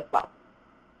do that as well.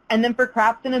 And then for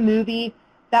crafts in a movie,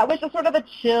 that was just sort of a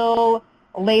chill,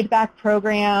 laid-back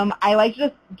program. I like to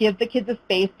just give the kids a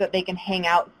space that they can hang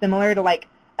out, similar to like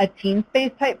a teen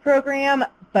space type program,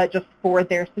 but just for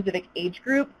their specific age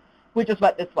group, which is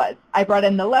what this was. I brought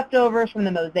in the leftovers from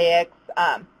the mosaics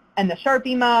and the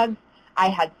Sharpie mugs. I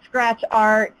had scratch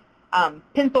art,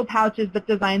 pencil pouches with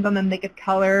designs on them they could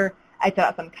color. I set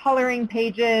out some coloring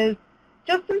pages,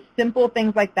 just some simple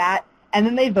things like that. And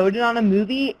then they voted on a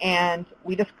movie, and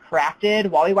we just crafted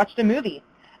while we watched a movie.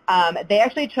 They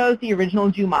actually chose the original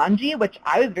Jumanji, which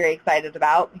I was very excited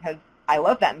about because I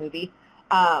love that movie.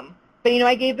 But,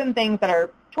 I gave them things that are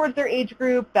towards their age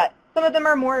group, that some of them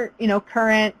are more,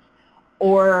 current,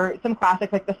 or some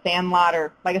classics like The Sandlot,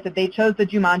 or, like I said, they chose the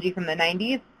Jumanji from the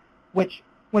 90s, which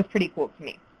was pretty cool to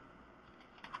me.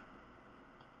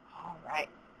 All right.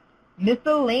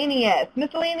 Miscellaneous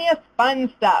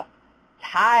fun stuff.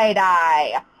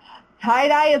 tie-dye.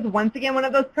 Tie-dye is once again one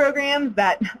of those programs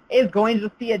that is going to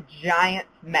just be a giant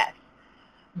mess.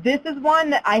 This is one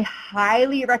that I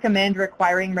highly recommend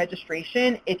requiring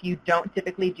registration if you don't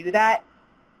typically do that,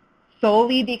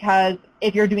 solely because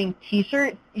if you're doing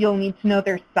t-shirts, you'll need to know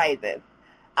their sizes.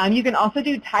 You can also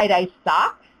do tie-dye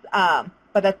socks,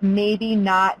 but that's maybe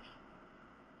not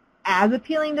as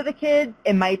appealing to the kids.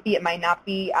 It might be, it might not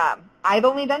be. I've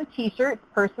only done t-shirts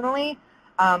personally.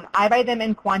 I buy them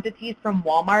in quantities from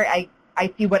Walmart.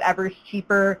 I see whatever's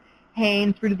cheaper,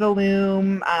 Hanes, Fruit of the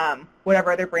Loom,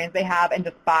 whatever other brands they have, and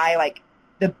just buy like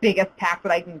the biggest pack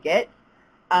that I can get.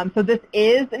 So this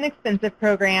is an expensive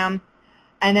program.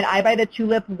 And then I buy the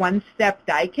Tulip one-step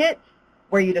dye kit,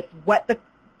 where you just wet the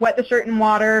shirt in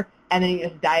water, and then you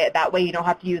just dye it that way. You don't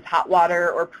have to use hot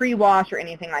water or pre-wash or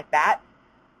anything like that.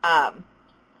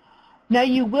 Now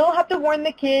you will have to warn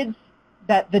the kids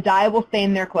that the dye will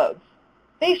stain their clothes.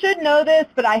 They should know this,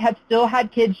 but I have still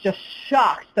had kids just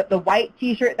shocked that the white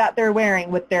t-shirt that they're wearing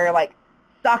with their like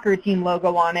soccer team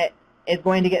logo on it is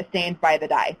going to get stained by the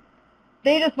dye.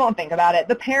 They just won't think about it.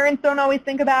 The parents don't always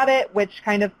think about it, which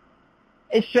kind of,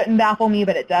 it shouldn't baffle me,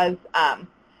 but it does.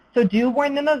 So do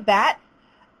warn them of that.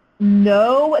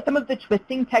 Know some of the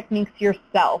twisting techniques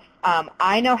yourself.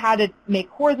 I know how to make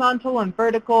horizontal and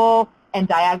vertical and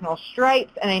diagonal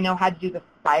stripes, and I know how to do the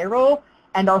spiral,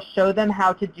 and I'll show them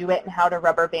how to do it and how to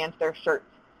rubber band their shirts.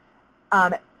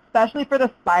 Especially for the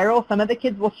spiral, some of the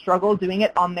kids will struggle doing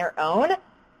it on their own,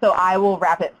 so I will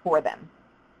wrap it for them.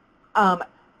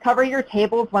 Cover your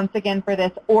tables once again for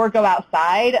this, or go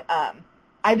outside.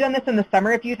 I've done this in the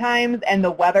summer a few times, and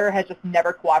the weather has just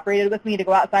never cooperated with me to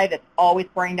go outside. It's always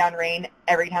pouring down rain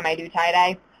every time I do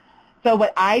tie-dye. So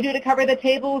what I do to cover the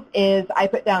tables is I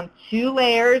put down 2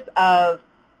 layers of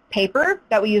paper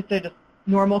that we use to just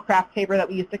normal craft paper that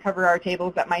we use to cover our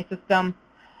tables at my system.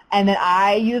 And then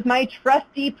I use my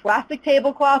trusty plastic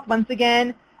tablecloth, once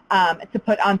again, to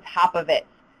put on top of it.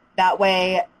 That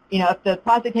way, you know, if the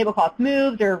plastic tablecloth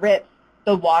moves or rips,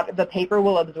 the paper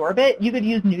will absorb it. You could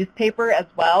use newspaper as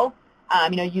well.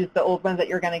 You know, use the old ones that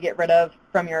you're going to get rid of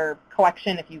from your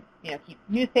collection if you keep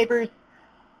newspapers.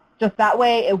 Just that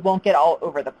way, it won't get all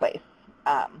over the place.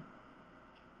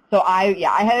 So I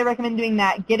highly recommend doing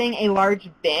that. Getting a large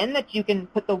bin that you can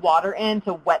put the water in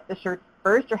to wet the shirts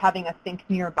first, or having a sink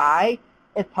nearby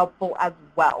is helpful as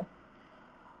well.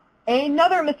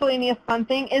 Another miscellaneous fun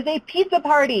thing is a pizza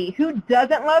party. Who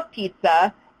doesn't love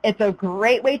pizza? It's a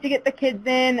great way to get the kids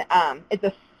in. It's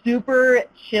a super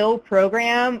chill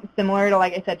program, similar to,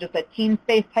 like I said, just a teen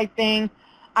space type thing.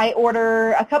 I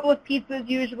order a couple of pizzas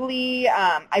usually.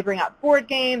 I bring out board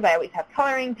games. I always have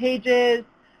coloring pages.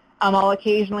 I'll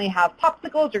occasionally have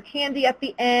popsicles or candy at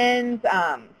the end.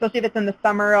 Especially if it's in the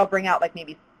summer, I'll bring out like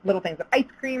maybe little things of ice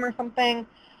cream or something.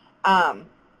 And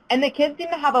the kids seem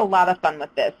to have a lot of fun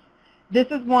with this. This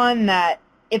is one that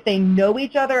if they know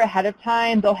each other ahead of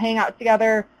time, they'll hang out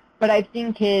together. But I've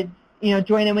seen kids,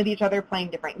 join in with each other playing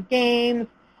different games,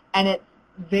 and it's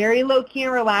very low-key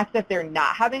and relaxed. If they're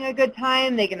not having a good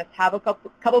time, they can just have a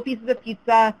couple pieces of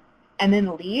pizza and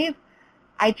then leave.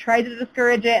 I try to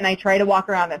discourage it, and I try to walk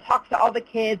around and talk to all the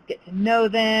kids, get to know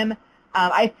them.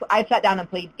 I've sat down and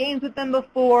played games with them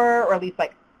before, or at least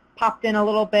like popped in a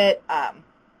little bit.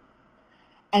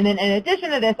 And then in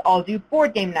addition to this, I'll do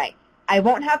board game nights. I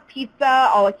won't have pizza.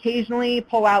 I'll occasionally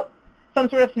pull out some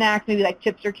sort of snacks, maybe like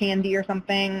chips or candy or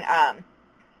something.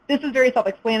 This is very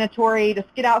self-explanatory.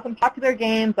 Just get out some popular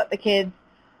games, let the kids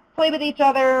play with each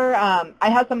other. I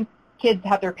have some kids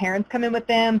have their parents come in with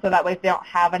them, so that way if they don't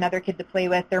have another kid to play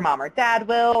with, their mom or dad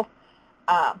will.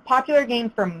 Popular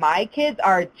games for my kids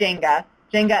are Jenga.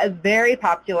 Jenga is very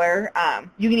popular.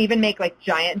 You can even make like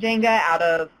giant Jenga out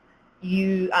of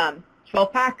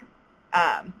 12-pack,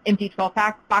 empty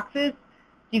 12-pack boxes.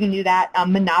 You can do that.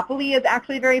 Monopoly is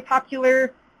actually very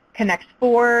popular. Connect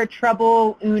 4,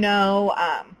 Trouble, Uno,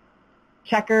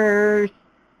 checkers,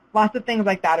 lots of things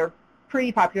like that are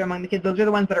pretty popular among the kids. Those are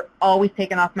the ones that are always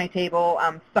taken off my table.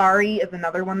 Sorry is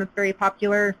another one that's very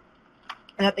popular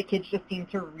and that the kids just seem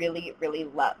to really, really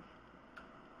love.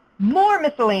 More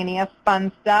miscellaneous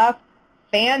fun stuff,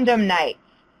 fandom nights.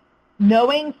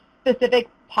 Knowing specific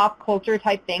pop culture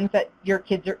type things that your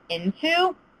kids are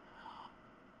into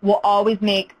will always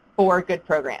make for good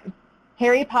programs.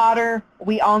 Harry Potter,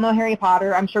 we all know Harry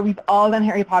Potter. I'm sure we've all done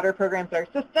Harry Potter programs in our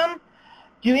system.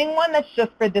 Doing one that's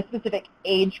just for this specific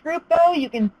age group, though, you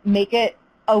can make it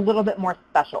a little bit more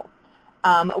special.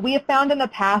 We have found in the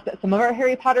past that some of our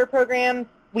Harry Potter programs,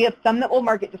 we have some that will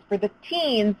market just for the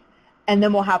teens, and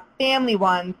then we'll have family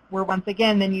ones where, once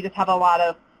again, then you just have a lot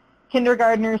of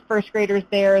kindergartners, first graders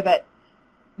there that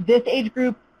this age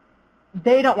group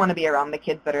they don't want to be around the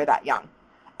kids that are that young.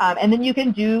 And then you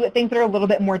can do things that are a little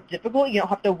bit more difficult. You don't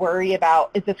have to worry about,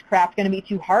 is this craft going to be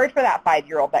too hard for that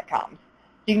 5-year-old that comes?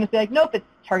 So you can just be like, nope, it's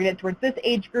targeted towards this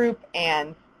age group,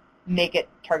 and make it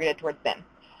targeted towards them.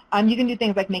 You can do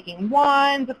things like making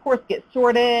wands, of course, get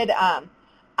sorted.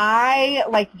 I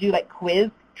like to do like quiz,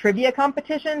 trivia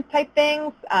competitions type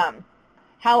things.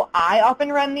 How I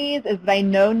often run these is that I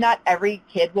know not every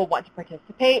kid will want to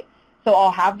participate, so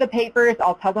I'll have the papers,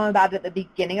 I'll tell them about it at the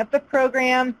beginning of the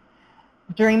program.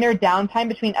 During their downtime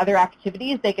between other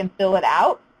activities, they can fill it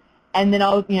out, and then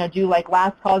I'll do like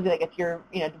last calls, like if you're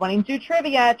wanting to do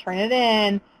trivia, turn it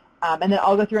in, and then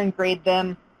I'll go through and grade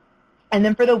them. And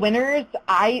then for the winners,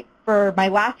 for my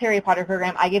last Harry Potter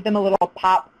program, I gave them a little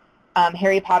pop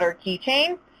Harry Potter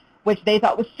keychain, which they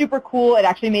thought was super cool. It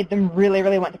actually made them really,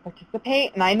 really want to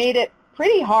participate, and I made it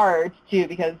pretty hard too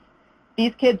because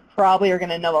these kids probably are going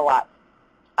to know a lot.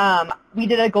 We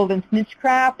did a golden snitch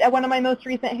craft at one of my most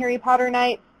recent Harry Potter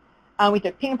nights. We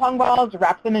took ping pong balls,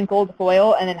 wrapped them in gold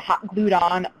foil, and then hot glued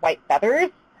on white feathers.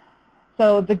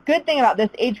 So the good thing about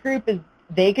this age group is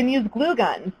they can use glue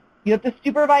guns. You have to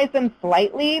supervise them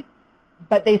slightly,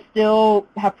 but they still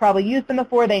have probably used them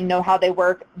before. They know how they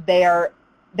work. They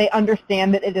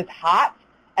understand that it is hot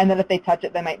and that if they touch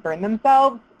it, they might burn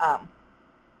themselves.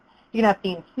 You can have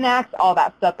themed snacks, all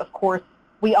that stuff. Of course,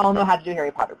 we all know how to do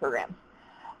Harry Potter programs.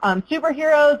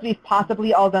 Superheroes, we've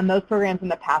possibly all done those programs in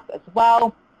the past as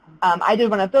well. I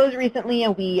did one of those recently,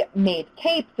 and we made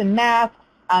capes and masks.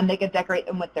 They could decorate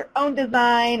them with their own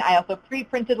design. I also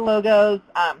pre-printed logos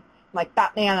like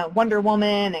Batman and Wonder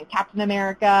Woman and Captain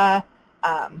America,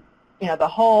 the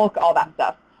Hulk, all that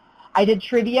stuff. I did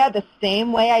trivia the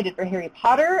same way I did for Harry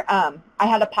Potter. I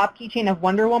had a pop keychain of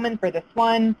Wonder Woman for this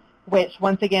one, which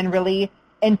once again really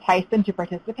enticed them to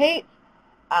participate.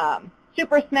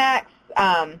 Super snacks.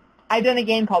 I've done a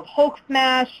game called Hulk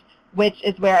Smash, which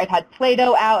is where I've had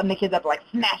Play-Doh out and the kids have to like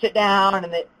smash it down,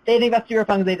 and they think that's super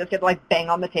fun because they just get to like bang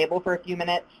on the table for a few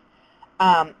minutes.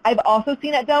 I've also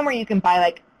seen it done where you can buy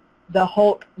like the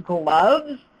Hulk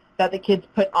gloves that the kids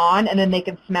put on, and then they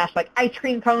can smash like ice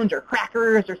cream cones or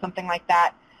crackers or something like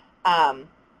that.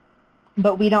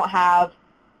 But we don't have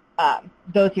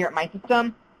those here at my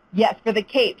system. Yes, for the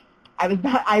capes, I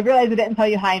realized I didn't tell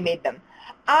you how I made them.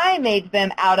 I made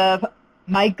them out of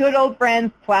my good old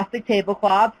friend's plastic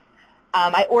tablecloths.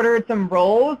 I ordered some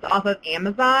rolls off of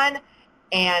Amazon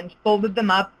and folded them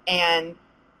up, and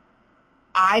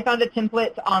I found a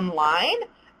template online,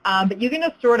 but you can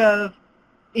just sort of,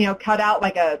 cut out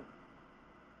like a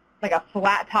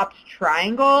flat-topped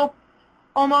triangle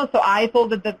almost. So I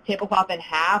folded the tablecloth in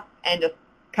half and just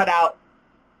cut out,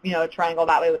 a triangle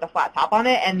that way with a flat top on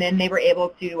it, and then they were able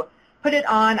to put it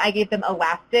on. I gave them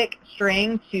elastic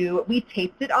string we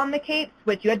taped it on the capes,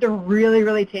 which you had to really,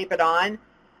 really tape it on,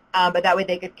 but that way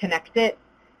they could connect it.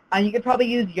 You could probably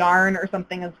use yarn or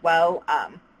something as well.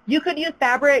 You could use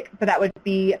fabric, but that would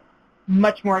be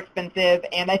much more expensive,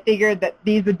 and I figured that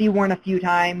these would be worn a few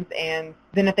times, and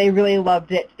then if they really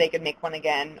loved it, they could make one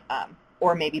again,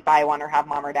 or maybe buy one or have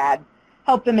mom or dad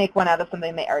help them make one out of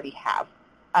something they already have.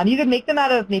 You could make them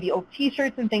out of maybe old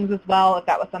T-shirts and things as well if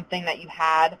that was something that you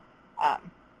had.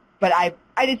 But I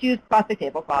just used plastic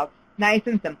tablecloths. Nice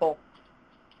and simple.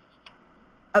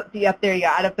 Oh, see, up there you go,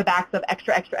 out of the backs of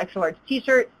extra, extra, extra large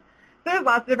T-shirts. So there's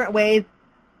lots of different ways.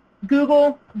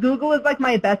 Google is like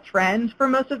my best friend for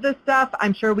most of this stuff.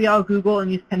 I'm sure we all Google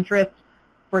and use Pinterest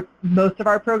for most of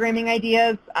our programming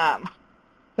ideas.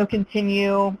 So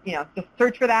continue, just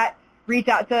search for that. Reach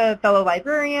out to fellow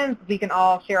librarians. We can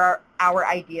all share our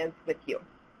ideas with you.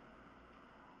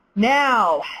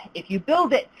 Now, if you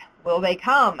build it, will they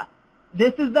come?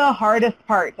 This is the hardest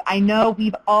part. I know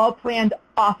we've all planned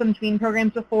awesome tween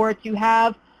programs before to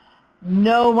have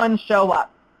no one show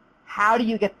up. How do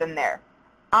you get them there?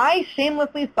 I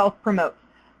shamelessly self-promote.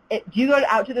 Do you go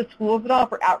out to the schools at all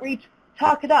for outreach?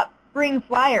 Talk it up. Bring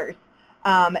flyers.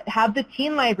 Have the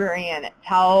teen librarian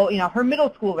tell her middle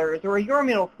schoolers or your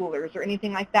middle schoolers or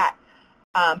anything like that.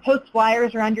 Post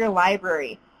flyers around your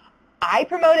library. I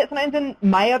promote it sometimes in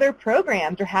my other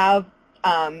programs, or have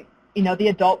the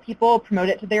adult people promote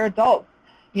it to their adults.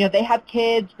 They have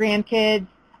kids, grandkids.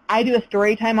 I do a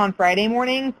story time on Friday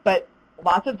mornings, but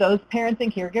lots of those parents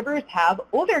and caregivers have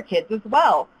older kids as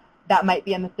well that might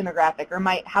be in this demographic, or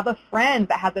might have a friend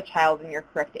that has a child in your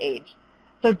correct age.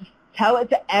 So just tell it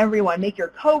to everyone. Make your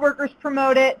coworkers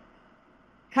promote it.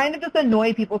 Kind of just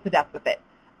annoy people to death with it.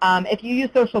 If you use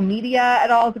social media at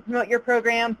all to promote your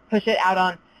programs, push it out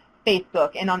on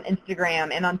Facebook and on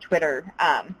Instagram and on Twitter.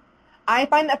 I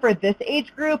find that for this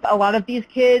age group, a lot of these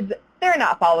kids, they're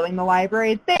not following the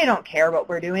library. They don't care what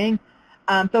we're doing.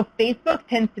 So Facebook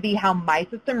tends to be how my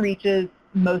system reaches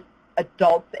most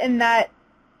adults in that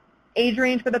age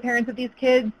range for the parents of these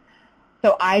kids.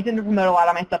 So I tend to promote a lot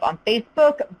of my stuff on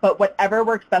Facebook, but whatever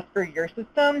works best for your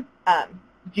system,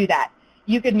 do that.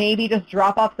 You could maybe just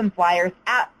drop off some flyers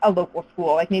at a local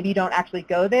school. Like maybe you don't actually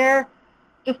go there.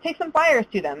 Just take some flyers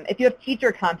to them. If you have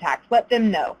teacher contacts, let them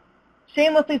know.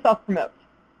 Shamelessly self-promote.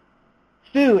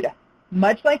 Food.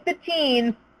 Much like the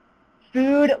teens,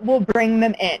 food will bring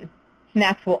them in.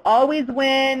 Snacks will always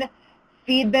win.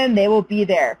 Feed them. They will be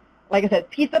there. Like I said,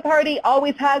 pizza party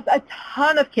always has a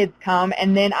ton of kids come,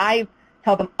 and then I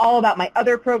tell them all about my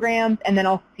other programs, and then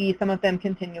I'll see some of them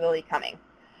continually coming.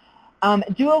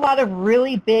 Do a lot of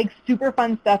really big, super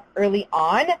fun stuff early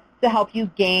on to help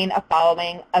you gain a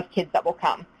following of kids that will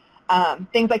come.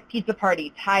 Things like pizza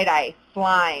party, tie-dye,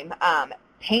 slime,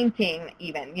 painting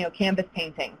even, canvas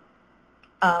painting,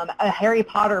 a Harry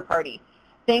Potter party.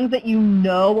 Things that you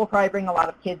know will probably bring a lot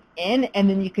of kids in, and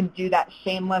then you can do that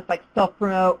shameless, like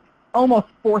self-promote, almost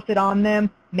force it on them,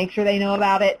 make sure they know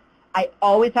about it. I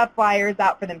always have flyers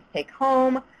out for them to take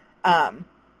home,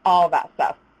 all of that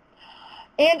stuff.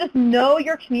 And just know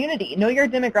your community, know your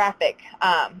demographic.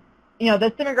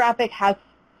 This demographic has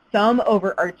some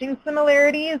overarching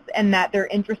similarities in that they're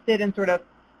interested in sort of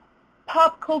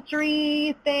pop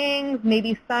culture-y things,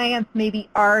 maybe science, maybe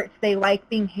art. They like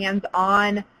being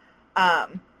hands-on.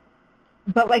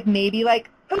 But maybe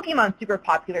Pokemon's super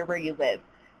popular where you live.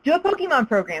 Do a Pokemon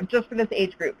program just for this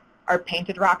age group. Are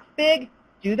Painted Rocks big?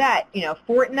 Do that.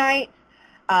 Fortnite.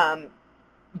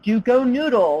 Do Go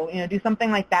Noodle. Do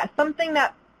something like that. Something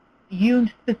that you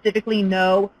specifically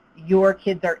know your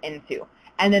kids are into.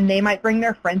 And then they might bring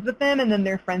their friends with them, and then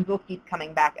their friends will keep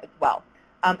coming back as well.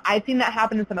 I've seen that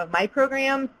happen in some of my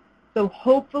programs, so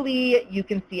hopefully you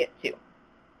can see it too.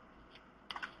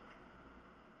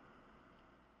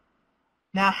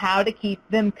 Now, how to keep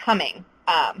them coming.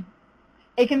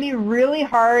 It can be really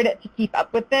hard to keep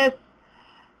up with this.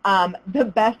 The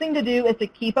best thing to do is to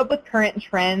keep up with current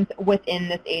trends within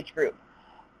this age group.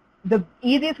 The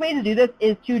easiest way to do this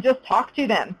is to just talk to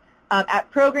them.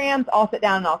 At programs, I'll sit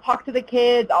down and I'll talk to the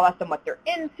kids. I'll ask them what they're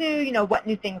into, what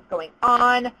new things going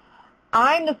on.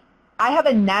 I have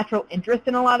a natural interest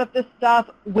in a lot of this stuff,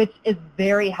 which is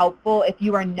very helpful. If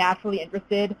you are naturally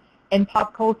interested in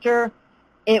pop culture,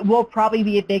 it will probably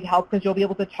be a big help because you'll be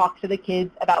able to talk to the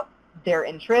kids about their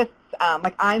interests.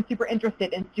 I'm super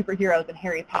interested in superheroes and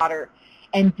Harry Potter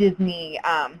and Disney,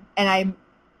 and I'm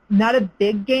not a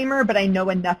big gamer, but I know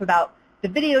enough about the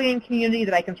video game community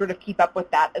that I can sort of keep up with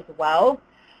that as well.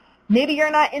 Maybe you're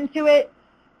not into it.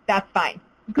 That's fine.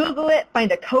 Google it,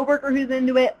 find a coworker who's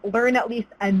into it, learn at least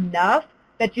enough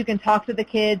that you can talk to the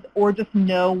kids or just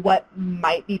know what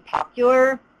might be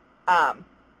popular,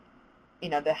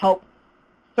 to help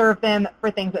serve them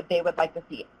for things that they would like to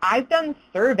see. I've done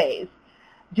surveys.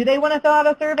 Do they want to fill out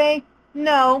a survey?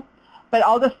 No, but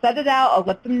I'll just set it out. I'll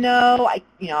let them know.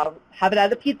 I'll have it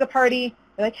at a pizza party.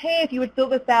 They're like, hey, if you would fill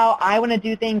this out, I want to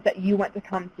do things that you want to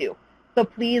come to. So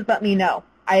please let me know.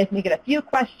 I just make it a few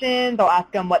questions. I'll ask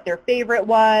them what their favorite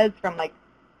was from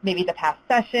maybe the past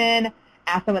session,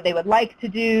 ask them what they would like to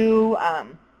do,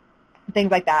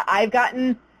 things like that. I've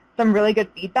gotten some really good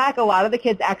feedback. A lot of the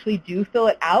kids actually do fill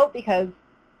it out because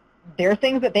there are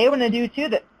things that they want to do too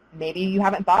that maybe you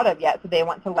haven't thought of yet, so they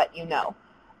want to let you know.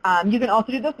 You can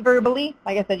also do this verbally.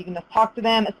 Like I said, you can just talk to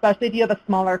them, especially if you have a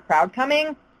smaller crowd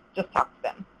coming. Just talk to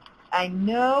them. I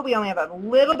know we only have a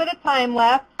little bit of time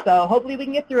left, so hopefully we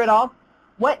can get through it all.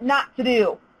 What not to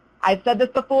do. I've said this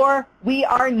before. We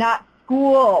are not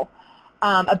school.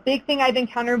 A big thing I've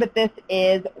encountered with this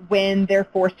is when they're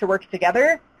forced to work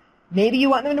together. Maybe you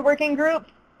want them to work in groups,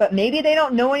 but maybe they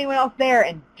don't know anyone else there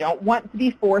and don't want to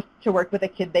be forced to work with a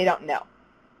kid they don't know.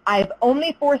 I've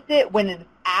only forced it when it's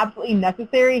absolutely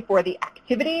necessary for the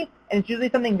activity, and it's usually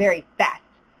something very fast.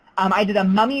 I did a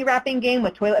mummy wrapping game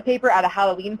with toilet paper at a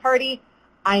Halloween party.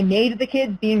 I made the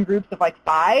kids be in groups of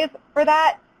 5 for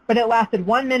that, but it lasted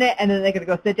 1 minute, and then they could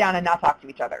go sit down and not talk to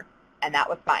each other, and that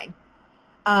was fine.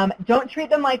 Don't treat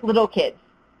them like little kids.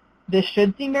 This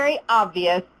should seem very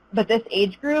obvious, but this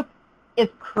age group is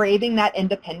craving that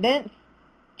independence.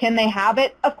 Can they have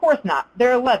it? Of course not.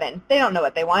 They're 11. They don't know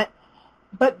what they want,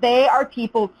 but they are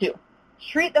people too.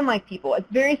 Treat them like people. It's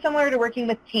very similar to working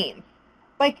with teens.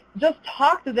 Just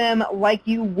talk to them like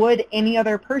you would any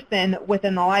other person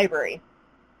within the library.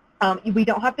 We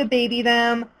don't have to baby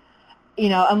them.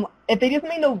 If they do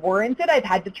something to warrant it, I've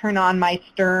had to turn on my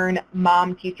stern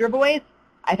mom teacher voice.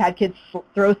 I've had kids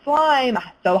throw slime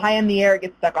so high in the air it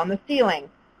gets stuck on the ceiling.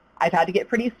 I've had to get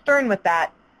pretty stern with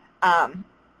that.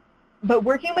 But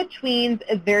working with tweens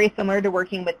is very similar to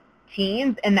working with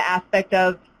teens in the aspect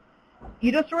of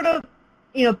you just sort of,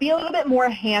 be a little bit more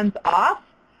hands-off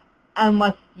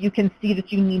unless you can see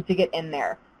that you need to get in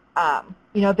there.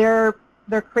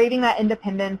 They're craving that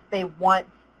independence.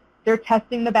 They're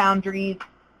testing the boundaries.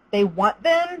 They want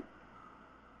them,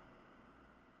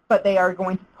 but they are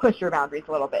going to push your boundaries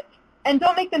a little bit. And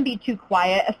don't make them be too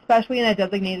quiet, especially in a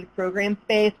designated program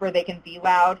space where they can be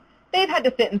loud. They've had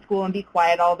to sit in school and be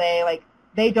quiet all day. Like,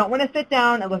 they don't want to sit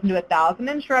down and listen to 1,000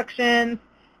 instructions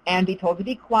and be told to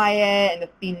be quiet and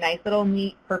just be nice little,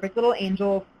 neat, perfect little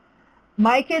angels.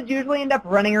 My kids usually end up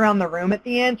running around the room at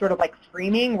the end, sort of like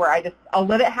screaming, where I'll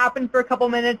let it happen for a couple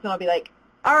minutes, and I'll be like,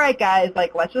 all right, guys,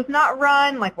 like, let's just not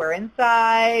run, like, we're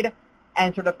inside,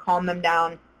 and sort of calm them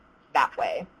down that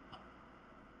way.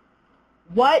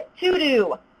 What to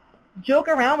do? Joke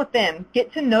around with them.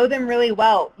 Get to know them really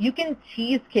well. You can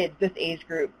tease kids this age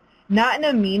group, not in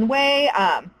a mean way,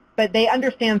 but they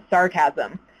understand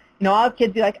sarcasm. I'll have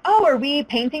kids be like, oh, are we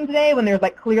painting today, when there's,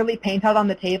 like, clearly paint out on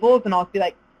the tables, and I'll be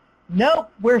like,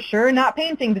 nope, we're sure not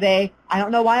painting today. I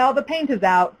don't know why all the paint is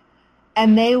out.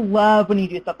 And they love when you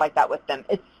do stuff like that with them.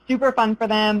 It's super fun for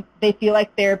them. They feel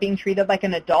like they're being treated like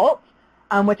an adult,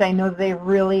 which I know they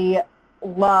really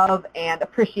love and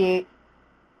appreciate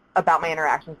about my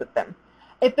interactions with them.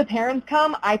 If the parents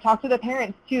come, I talk to the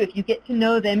parents too. If you get to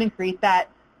know them and create that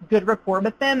good rapport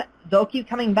with them, they'll keep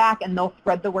coming back and they'll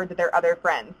spread the word to their other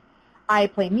friends. I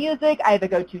play music. I have a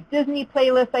go-to Disney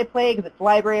playlist I play because it's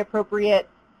library appropriate.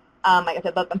 Like I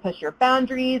said, let them push your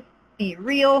boundaries. Be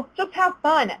real. Just have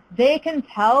fun. They can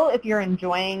tell if you're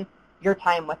enjoying your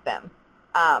time with them.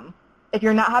 If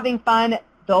you're not having fun,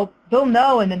 they'll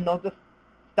know, and then they'll just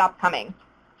stop coming.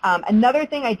 Another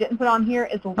thing I didn't put on here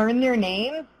is learn their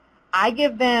names. I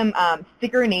give them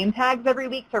sticker name tags every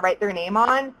week to write their name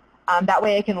on. That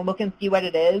way I can look and see what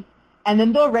it is. And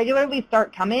then they'll regularly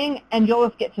start coming, and you'll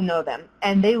just get to know them.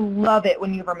 And they love it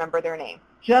when you remember their name.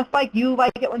 Just like you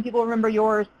like it when people remember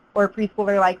yours, or a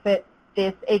preschooler likes it,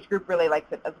 this age group really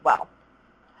likes it as well.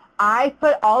 I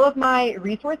put all of my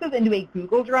resources into a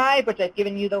Google Drive, which I've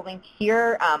given you the link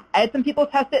here. I had some people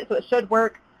test it, so it should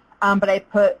work. But I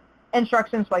put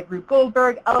instructions like Rube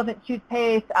Goldberg, elephant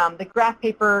toothpaste, the graph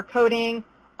paper coding,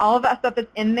 all of that stuff is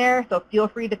in there, so feel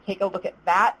free to take a look at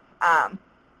that.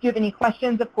 If you have any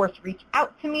questions, of course, reach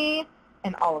out to me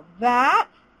and all of that.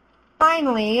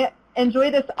 Finally, enjoy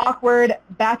this awkward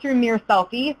bathroom mirror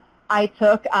selfie I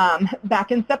took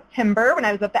back in September when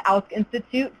I was at the ALSC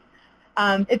Institute.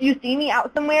 If you see me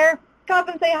out somewhere, come up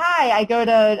and say hi. I go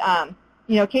to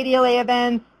KDLA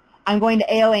events. I'm going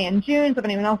to ALA in June, so if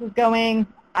anyone else is going,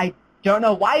 I don't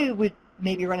know why we would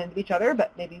maybe run into each other,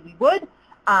 but maybe we would.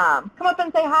 Come up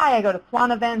and say hi. I go to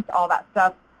SWAN events, all that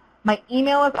stuff. My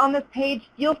email is on this page.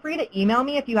 Feel free to email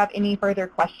me if you have any further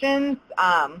questions.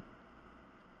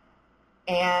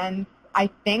 And I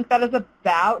think that is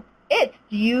about it.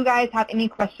 Do you guys have any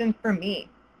questions for me?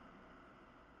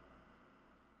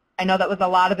 I know that was a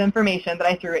lot of information that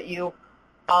I threw at you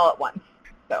all at once.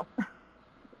 So. All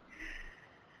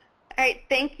right,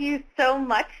 thank you so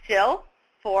much, Jill,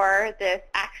 for this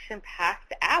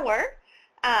action-packed hour.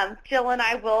 Jill and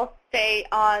I will stay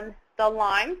on the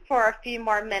line for a few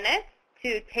more minutes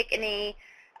to take any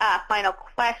final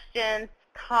questions,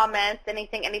 comments,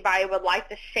 anything anybody would like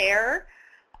to share.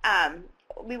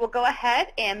 We will go ahead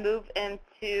and move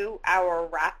into our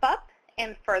wrap-up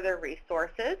and further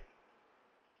resources.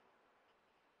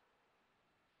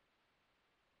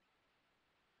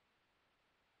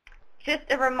 Just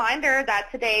a reminder that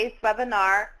today's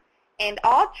webinar and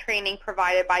all training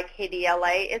provided by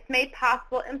KDLA is made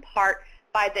possible in part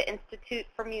by the Institute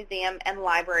for Museum and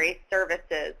Library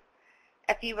Services.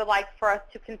 If you would like for us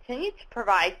to continue to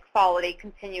provide quality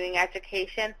continuing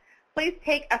education, please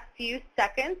take a few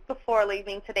seconds before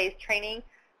leaving today's training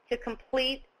to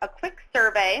complete a quick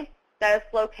survey that is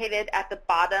located at the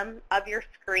bottom of your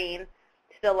screen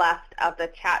to the left of the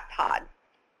chat pod.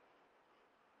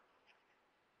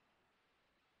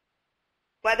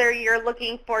 Whether you're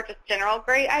looking for just general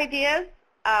great ideas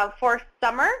for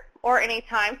summer or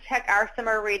anytime, check our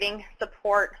summer reading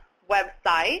support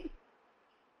website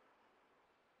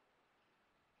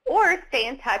or stay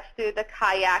in touch through the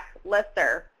Kayak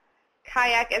listserv.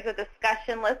 Kayak is a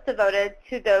discussion list devoted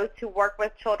to those who work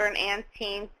with children and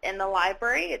teens in the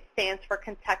library. It stands for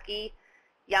Kentucky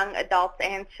Young Adults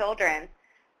and Children.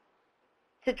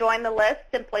 To join the list,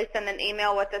 simply send an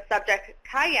email with the subject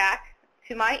Kayak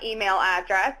to my email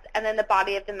address, and then the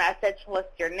body of the message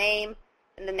lists your name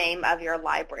and the name of your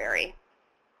library.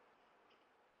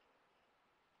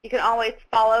 You can always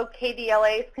follow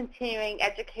KDLA's Continuing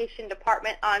Education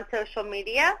Department on social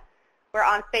media. We're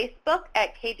on Facebook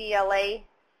at KDLA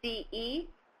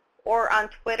or on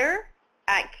Twitter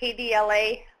at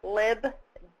KDLA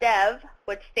LibDev,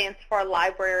 which stands for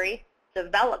Library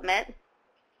Development.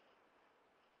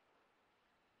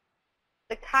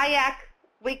 The Kayak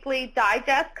Weekly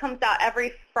Digest comes out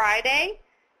every Friday.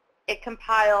 It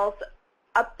compiles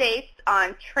updates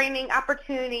on training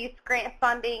opportunities, grant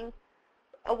funding,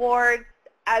 awards,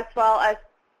 as well as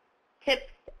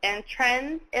tips and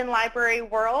trends in library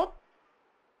world.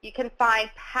 You can find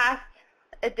past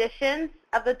editions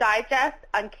of the digest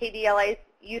on KDLA's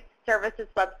Youth Services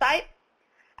website,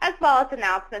 as well as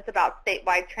announcements about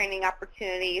statewide training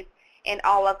opportunities and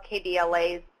all of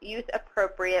KDLA's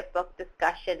youth-appropriate book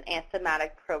discussion and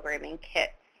thematic programming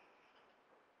kits.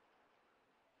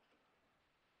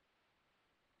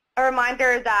 A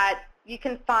reminder that you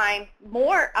can find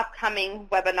more upcoming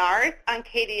webinars on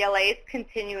KDLA's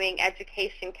continuing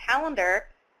education calendar,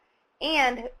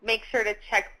 and make sure to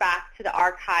check back to the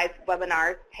archived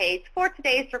webinars page for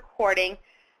today's recording,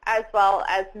 as well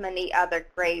as many other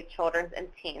great children's and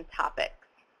teen topics.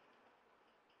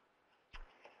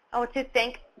 I want to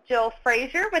thank Jill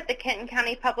Frasher with the Kenton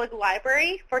County Public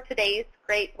Library for today's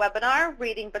great webinar,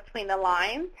 Reading Between the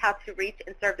Lines, How to Reach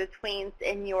and Serve the Tweens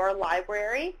in Your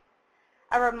Library.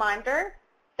 A reminder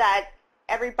that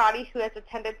everybody who has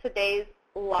attended today's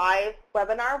live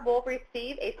webinar will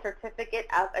receive a certificate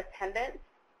of attendance.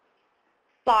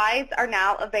 Slides are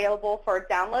now available for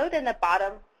download in the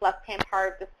bottom left-hand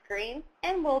part of the screen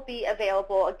and will be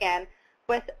available again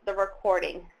with the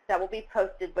recording that will be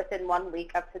posted within 1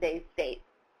 week of today's date.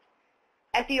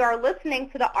 If you are listening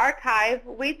to the archive,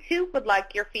 we too would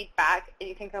like your feedback, and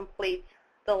you can complete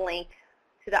the link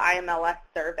to the IMLS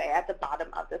survey at the bottom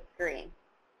of the screen.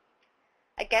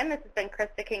 Again, this has been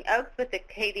Krista King Oaks with the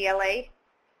KDLA,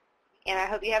 and I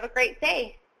hope you have a great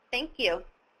day. Thank you.